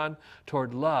another on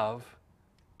toward love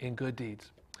and good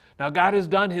deeds." Now, God has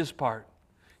done His part.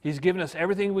 He's given us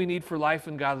everything we need for life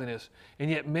and godliness,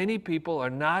 and yet many people are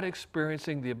not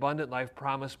experiencing the abundant life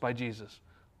promised by Jesus.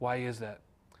 Why is that?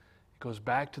 It goes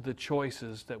back to the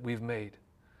choices that we've made.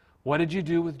 What did you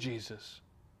do with Jesus?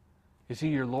 Is He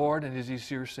your Lord and is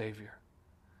He your Savior?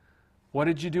 What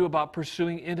did you do about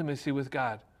pursuing intimacy with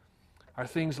God? Are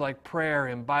things like prayer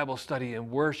and Bible study and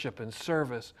worship and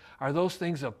service, are those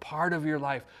things a part of your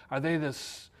life? Are they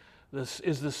is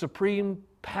the supreme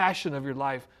passion of your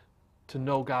life to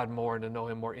know God more and to know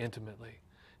Him more intimately?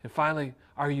 And finally,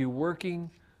 are you working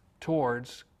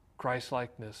towards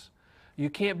Christ-likeness? You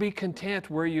can't be content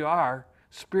where you are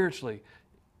spiritually.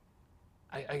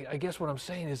 I guess what I'm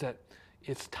saying is that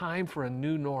it's time for a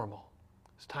new normal.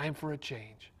 It's time for a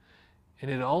change.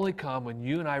 And it'll only come when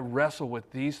you and I wrestle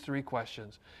with these three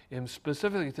questions. And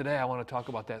specifically today, I want to talk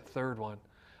about that third one.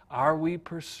 Are we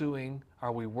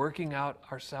working out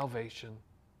our salvation?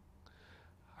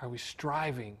 Are we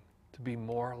striving to be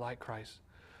more like Christ?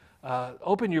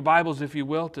 Open your Bibles, if you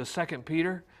will, to 2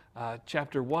 Peter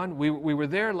chapter 1. We were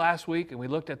there last week, and we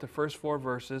looked at the first 4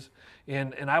 verses.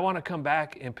 And I want to come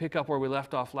back and pick up where we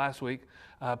left off last week.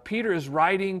 Peter is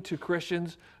writing to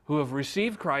Christians who have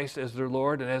received Christ as their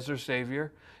Lord and as their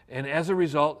Savior. And as a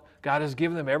result, God has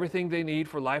given them everything they need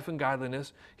for life and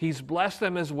godliness. He's blessed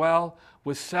them as well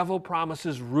with several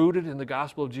promises rooted in the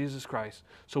gospel of Jesus Christ.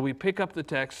 So we pick up the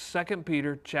text, 2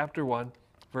 Peter chapter 1,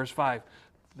 verse 5.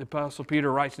 The Apostle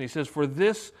Peter writes, and he says, "For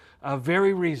this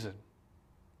very reason,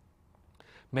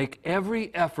 make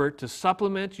every effort to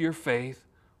supplement your faith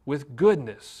with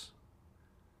goodness,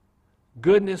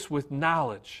 goodness with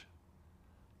knowledge,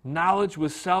 knowledge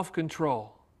with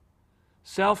self-control,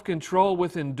 self-control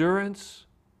with endurance,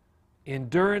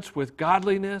 endurance with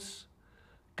godliness,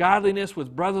 godliness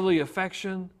with brotherly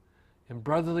affection, and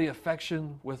brotherly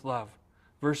affection with love."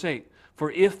 Verse 8,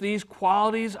 "For if these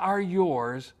qualities are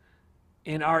yours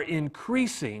and are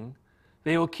increasing,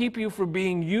 they will keep you from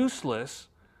being useless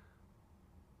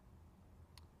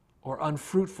or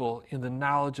unfruitful in the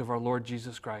knowledge of our Lord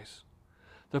Jesus Christ.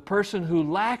 The person who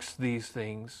lacks these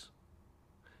things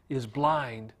is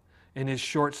blind and is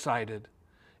short-sighted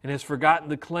and has forgotten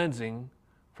the cleansing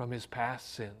from his past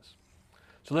sins."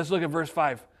 So let's look at verse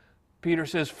 5. Peter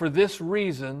says, "For this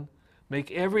reason, make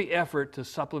every effort to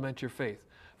supplement your faith."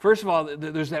 First of all,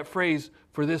 there's that phrase,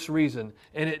 for this reason.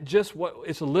 And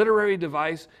it's a literary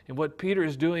device, and what Peter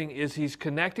is doing is he's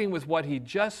connecting with what he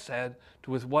just said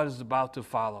with what is about to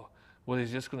follow, what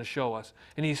he's just going to show us.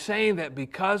 And he's saying that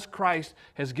because Christ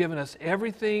has given us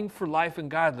everything for life and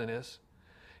godliness,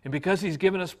 and because he's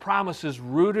given us promises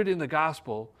rooted in the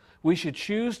gospel, we should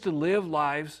choose to live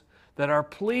lives that are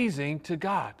pleasing to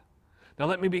God. Now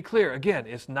let me be clear. Again,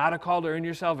 it's not a call to earn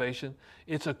your salvation.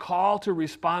 It's a call to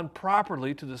respond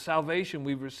properly to the salvation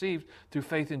we've received through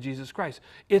faith in Jesus Christ.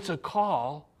 It's a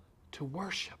call to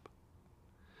worship.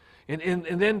 And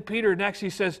then Peter next,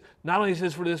 he says, not only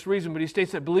says for this reason, but he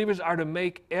states that believers are to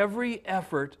make every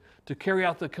effort to carry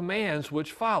out the commands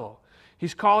which follow.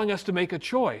 He's calling us to make a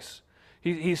choice.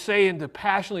 He's saying to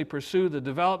passionately pursue the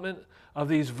development of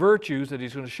these virtues that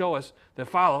he's going to show us that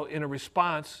follow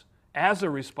as a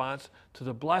response to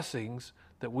the blessings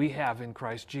that we have in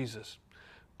Christ Jesus.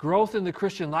 Growth in the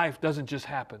Christian life doesn't just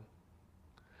happen.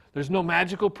 There's no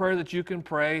magical prayer that you can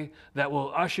pray that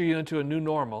will usher you into a new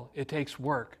normal. It takes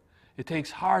work. It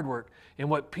takes hard work. And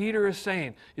what Peter is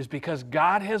saying is because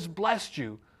God has blessed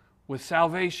you with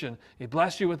salvation, He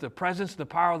blessed you with the presence and the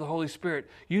power of the Holy Spirit,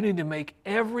 you need to make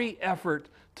every effort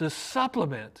to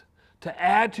supplement, to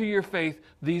add to your faith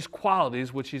these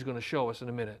qualities which He's going to show us in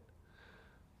a minute.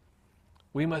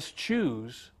 We must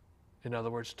choose, in other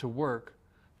words, to work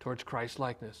towards Christ's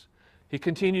likeness. He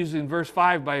continues in verse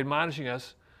 5 by admonishing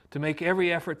us to make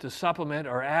every effort to supplement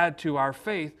or add to our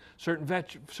faith certain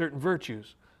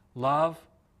virtues: love,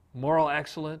 moral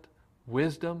excellence,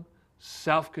 wisdom,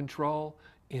 self-control,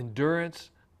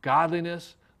 endurance,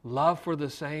 godliness, love for the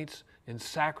saints, and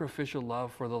sacrificial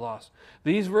love for the lost.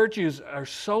 These virtues are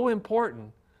so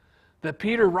important that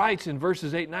Peter writes in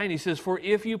verses 8 and 9, he says, "For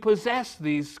if you possess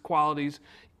these qualities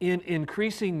in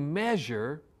increasing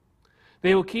measure,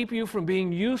 they will keep you from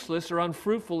being useless or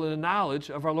unfruitful in the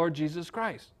knowledge of our Lord Jesus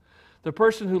Christ. The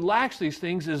person who lacks these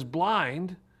things is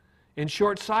blind and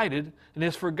short-sighted and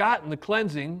has forgotten the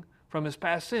cleansing from his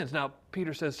past sins." Now,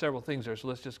 Peter says several things there, so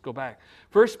let's just go back.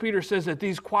 First, Peter says that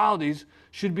these qualities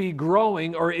should be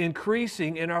growing or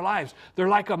increasing in our lives. They're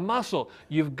like a muscle.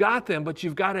 You've got them, but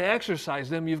you've got to exercise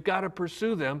them. You've got to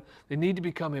pursue them. They need to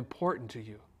become important to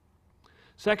you.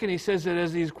 Second, he says that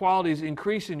as these qualities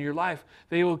increase in your life,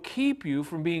 they will keep you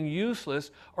from being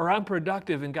useless or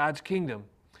unproductive in God's kingdom.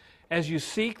 As you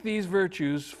seek these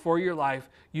virtues for your life,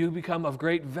 you become of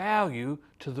great value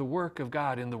to the work of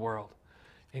God in the world.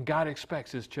 And God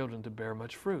expects His children to bear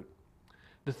much fruit.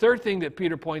 The third thing that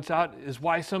Peter points out is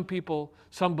why some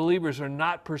believers are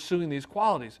not pursuing these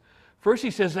qualities. First,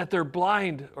 he says that they're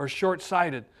blind or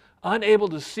short-sighted, unable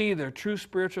to see their true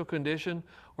spiritual condition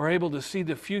or able to see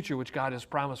the future which God has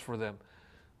promised for them.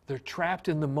 They're trapped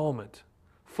in the moment,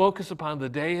 focused upon the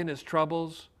day and its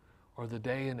troubles or the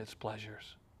day and its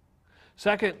pleasures.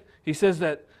 Second, he says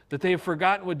that they have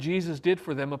forgotten what Jesus did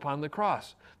for them upon the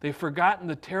cross. They've forgotten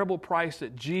the terrible price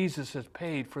that Jesus has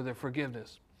paid for their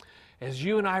forgiveness. As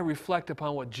you and I reflect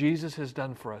upon what Jesus has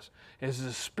done for us, as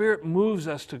the Spirit moves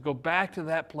us to go back to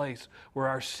that place where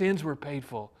our sins were paid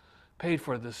for,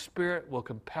 the Spirit will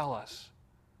compel us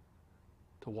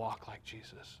to walk like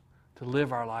Jesus, to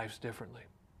live our lives differently.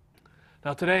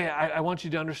 Now today, I want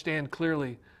you to understand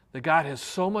clearly that God has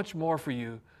so much more for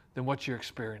you than what you're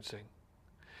experiencing.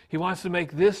 He wants to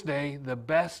make this day the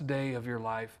best day of your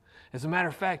life. As a matter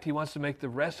of fact, He wants to make the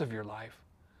rest of your life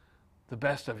the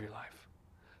best of your life.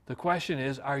 The question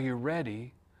is, are you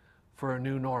ready for a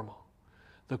new normal?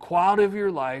 The quality of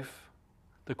your life,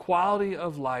 the quality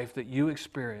of life that you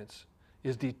experience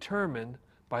is determined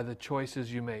by the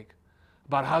choices you make,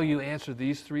 about how you answer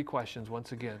these three questions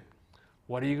once again.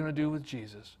 What are you going to do with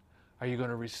Jesus? Are you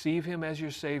going to receive Him as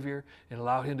your Savior and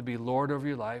allow Him to be Lord over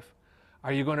your life?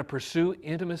 Are you going to pursue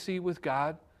intimacy with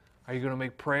God? Are you going to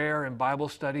make prayer and Bible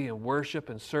study and worship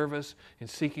and service and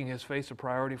seeking His face a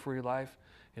priority for your life?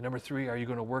 And number three, are you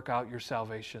going to work out your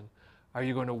salvation? Are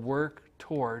you going to work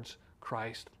towards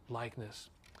Christ likeness?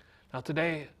 Now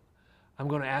today, I'm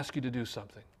going to ask you to do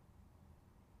something.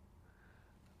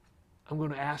 I'm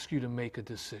going to ask you to make a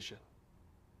decision.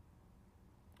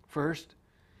 First,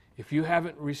 if you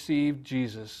haven't received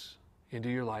Jesus into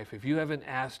your life, if you haven't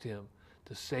asked Him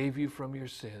to save you from your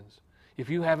sins, if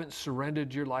you haven't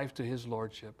surrendered your life to His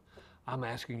Lordship, I'm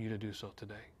asking you to do so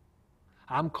today.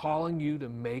 I'm calling you to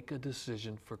make a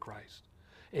decision for Christ.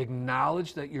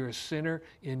 Acknowledge that you're a sinner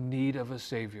in need of a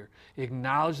Savior.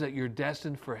 Acknowledge that you're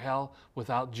destined for hell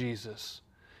without Jesus.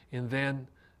 And then,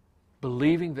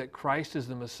 believing that Christ is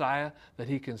the Messiah, that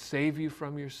He can save you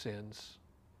from your sins,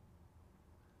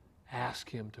 ask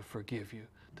Him to forgive you,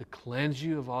 to cleanse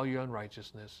you of all your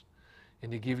unrighteousness,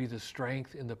 and to give you the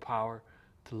strength and the power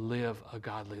to live a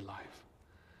godly life.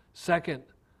 Second,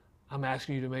 I'm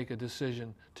asking you to make a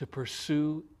decision to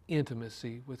pursue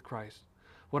intimacy with Christ.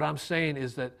 What I'm saying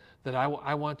is that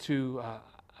I want to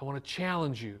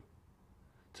challenge you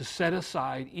to set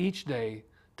aside each day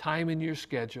time in your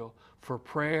schedule for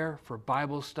prayer, for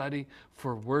Bible study,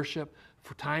 for worship,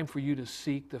 for time for you to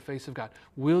seek the face of God.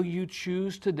 Will you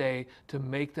choose today to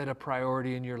make that a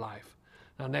priority in your life?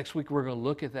 Now, next week we're going to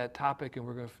look at that topic and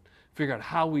we're going to figure out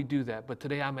how we do that. But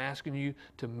today I'm asking you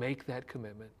to make that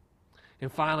commitment.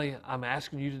 And finally, I'm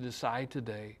asking you to decide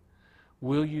today,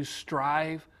 will you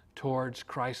strive towards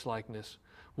Christ-likeness?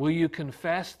 Will you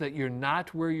confess that you're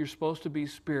not where you're supposed to be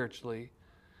spiritually?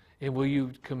 And will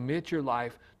you commit your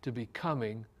life to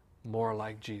becoming more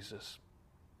like Jesus?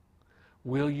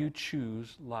 Will you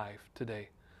choose life today?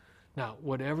 Now,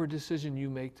 whatever decision you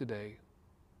make today,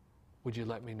 would you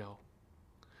let me know?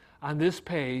 On this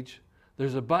page,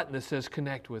 there's a button that says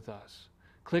Connect with Us.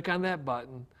 Click on that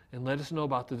button and let us know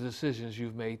about the decisions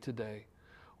you've made today.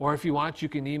 Or if you want, you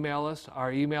can email us.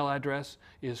 Our email address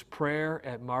is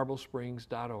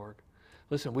prayer@marblesprings.org.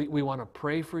 Listen, we want to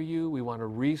pray for you. We want to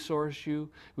resource you.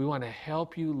 We want to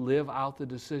help you live out the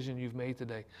decision you've made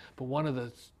today. But one of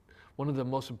the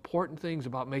most important things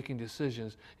about making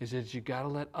decisions is that you got to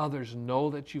let others know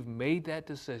that you've made that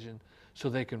decision so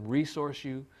they can resource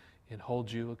you and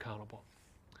hold you accountable.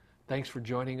 Thanks for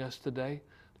joining us today.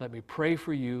 Let me pray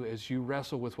for you as you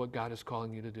wrestle with what God is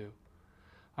calling you to do.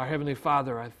 Our Heavenly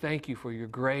Father, I thank you for your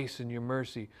grace and your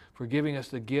mercy, for giving us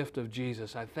the gift of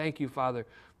Jesus. I thank you, Father,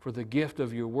 for the gift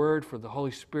of your word, for the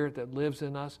Holy Spirit that lives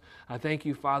in us. I thank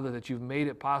you, Father, that you've made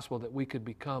it possible that we could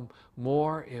become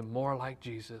more and more like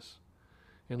Jesus.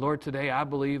 And Lord, today I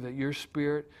believe that your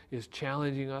Spirit is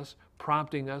challenging us,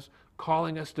 prompting us,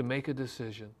 calling us to make a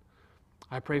decision.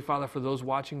 I pray, Father, for those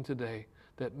watching today,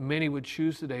 that many would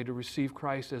choose today to receive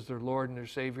Christ as their Lord and their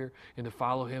Savior and to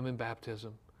follow Him in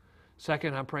baptism.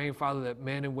 Second, I'm praying, Father, that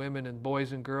men and women and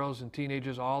boys and girls and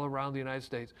teenagers all around the United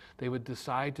States, they would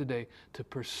decide today to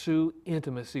pursue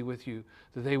intimacy with you,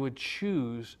 that they would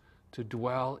choose to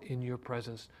dwell in your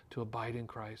presence, to abide in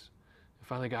Christ. And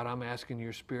finally, God, I'm asking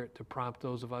your Spirit to prompt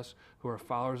those of us who are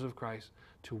followers of Christ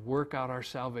to work out our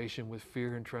salvation with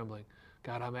fear and trembling.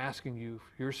 God, I'm asking you,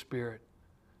 your Spirit,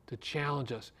 to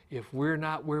challenge us. If we're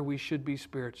not where we should be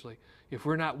spiritually, if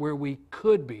we're not where we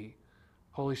could be,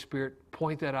 Holy Spirit,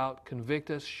 point that out,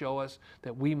 convict us, show us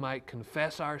that we might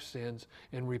confess our sins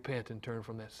and repent and turn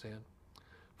from that sin.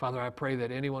 Father, I pray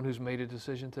that anyone who's made a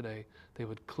decision today, they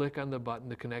would click on the button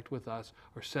to connect with us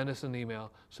or send us an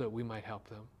email so that we might help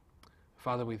them.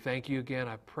 Father, we thank you again.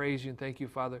 I praise you and thank you,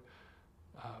 Father,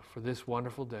 for this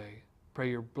wonderful day. Pray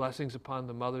your blessings upon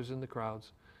the mothers in the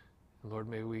crowds. And Lord,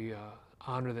 may we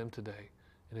honor them today.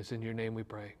 And it's in your name we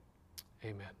pray.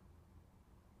 Amen.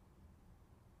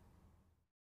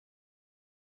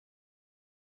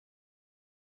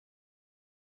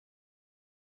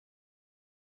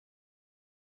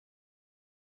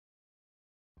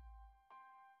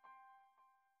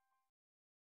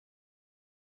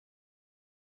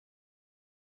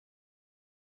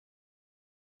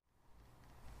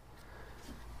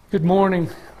 Good morning.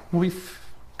 We've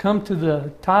come to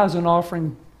the tithes and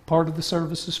offering part of the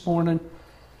service this morning.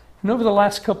 And over the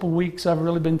last couple of weeks, I've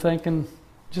really been thinking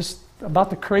just about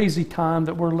the crazy time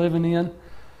that we're living in,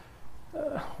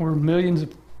 where millions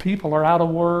of people are out of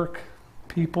work.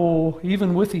 People,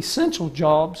 even with essential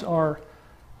jobs, are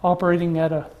operating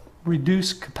at a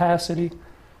reduced capacity.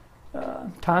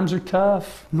 Times are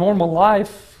tough. Normal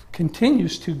life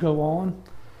continues to go on.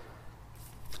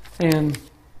 And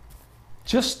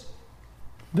just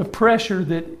the pressure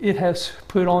that it has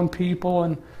put on people.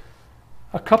 And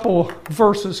a couple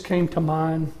verses came to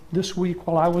mind this week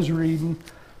while I was reading.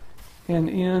 And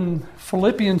in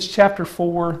Philippians chapter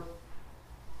 4,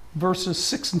 verses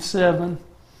 6 and 7,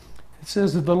 it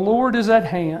says that the Lord is at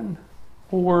hand,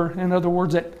 or in other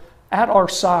words, at our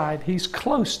side. He's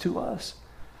close to us.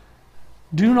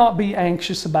 Do not be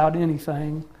anxious about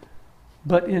anything,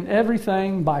 but in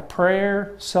everything, by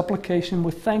prayer, supplication,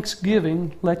 with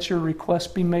thanksgiving, let your requests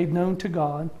be made known to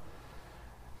God.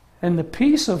 And the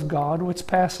peace of God, which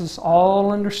passes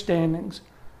all understandings,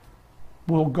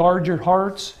 will guard your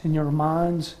hearts and your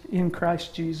minds in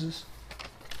Christ Jesus.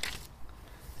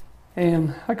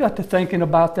 And I got to thinking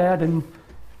about that, and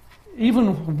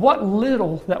even what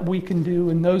little that we can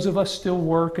do, and those of us still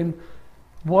working,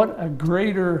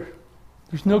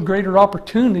 there's no greater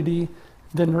opportunity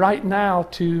than right now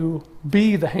to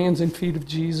be the hands and feet of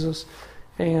Jesus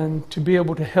and to be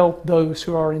able to help those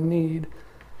who are in need.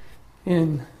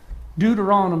 In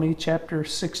Deuteronomy chapter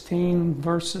 16,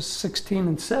 verses 16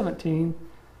 and 17,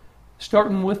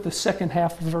 starting with the second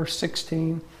half of verse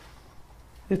 16.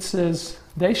 It says,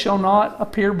 "They shall not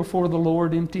appear before the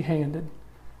Lord empty-handed.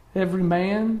 Every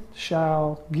man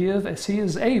shall give as he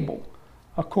is able,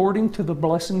 according to the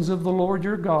blessings of the Lord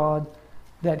your God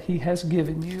that he has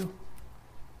given you."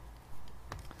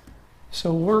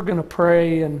 So we're going to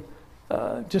pray and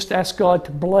just ask God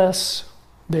to bless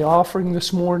the offering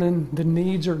this morning. The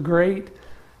needs are great,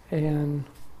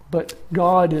 but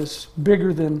God is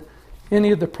bigger than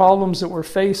any of the problems that we're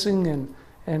facing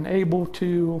and able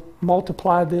to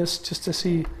multiply this just as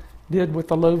he did with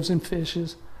the loaves and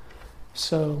fishes.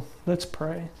 So let's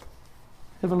pray.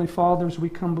 Heavenly Father, as we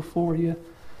come before you,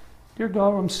 dear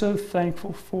God, I'm so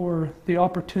thankful for the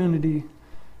opportunity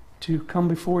to come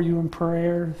before you in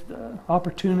prayer, the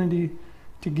opportunity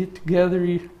to get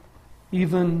together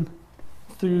even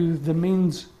through the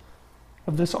means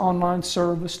of this online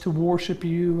service to worship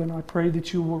you. And I pray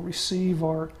that you will receive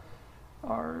our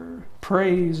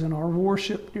praise and our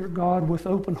worship, dear God, with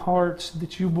open hearts,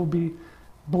 that you will be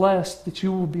blessed, that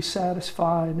you will be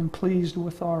satisfied and pleased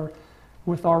with our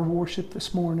worship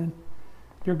this morning.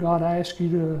 Dear God, I ask you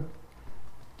to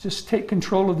just take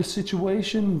control of the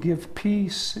situation, give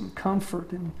peace and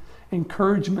comfort and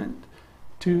encouragement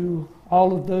to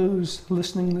all of those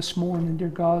listening this morning, dear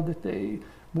God, that they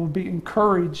will be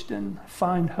encouraged and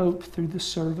find hope through this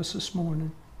service this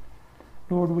morning.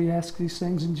 Lord, we ask these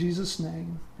things in Jesus'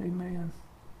 name. Amen.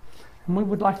 And we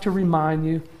would like to remind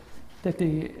you that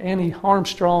the Annie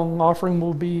Armstrong offering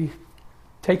will be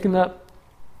taken up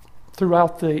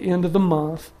throughout the end of the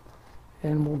month,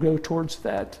 and will go towards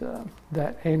that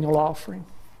annual offering.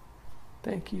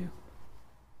 Thank you.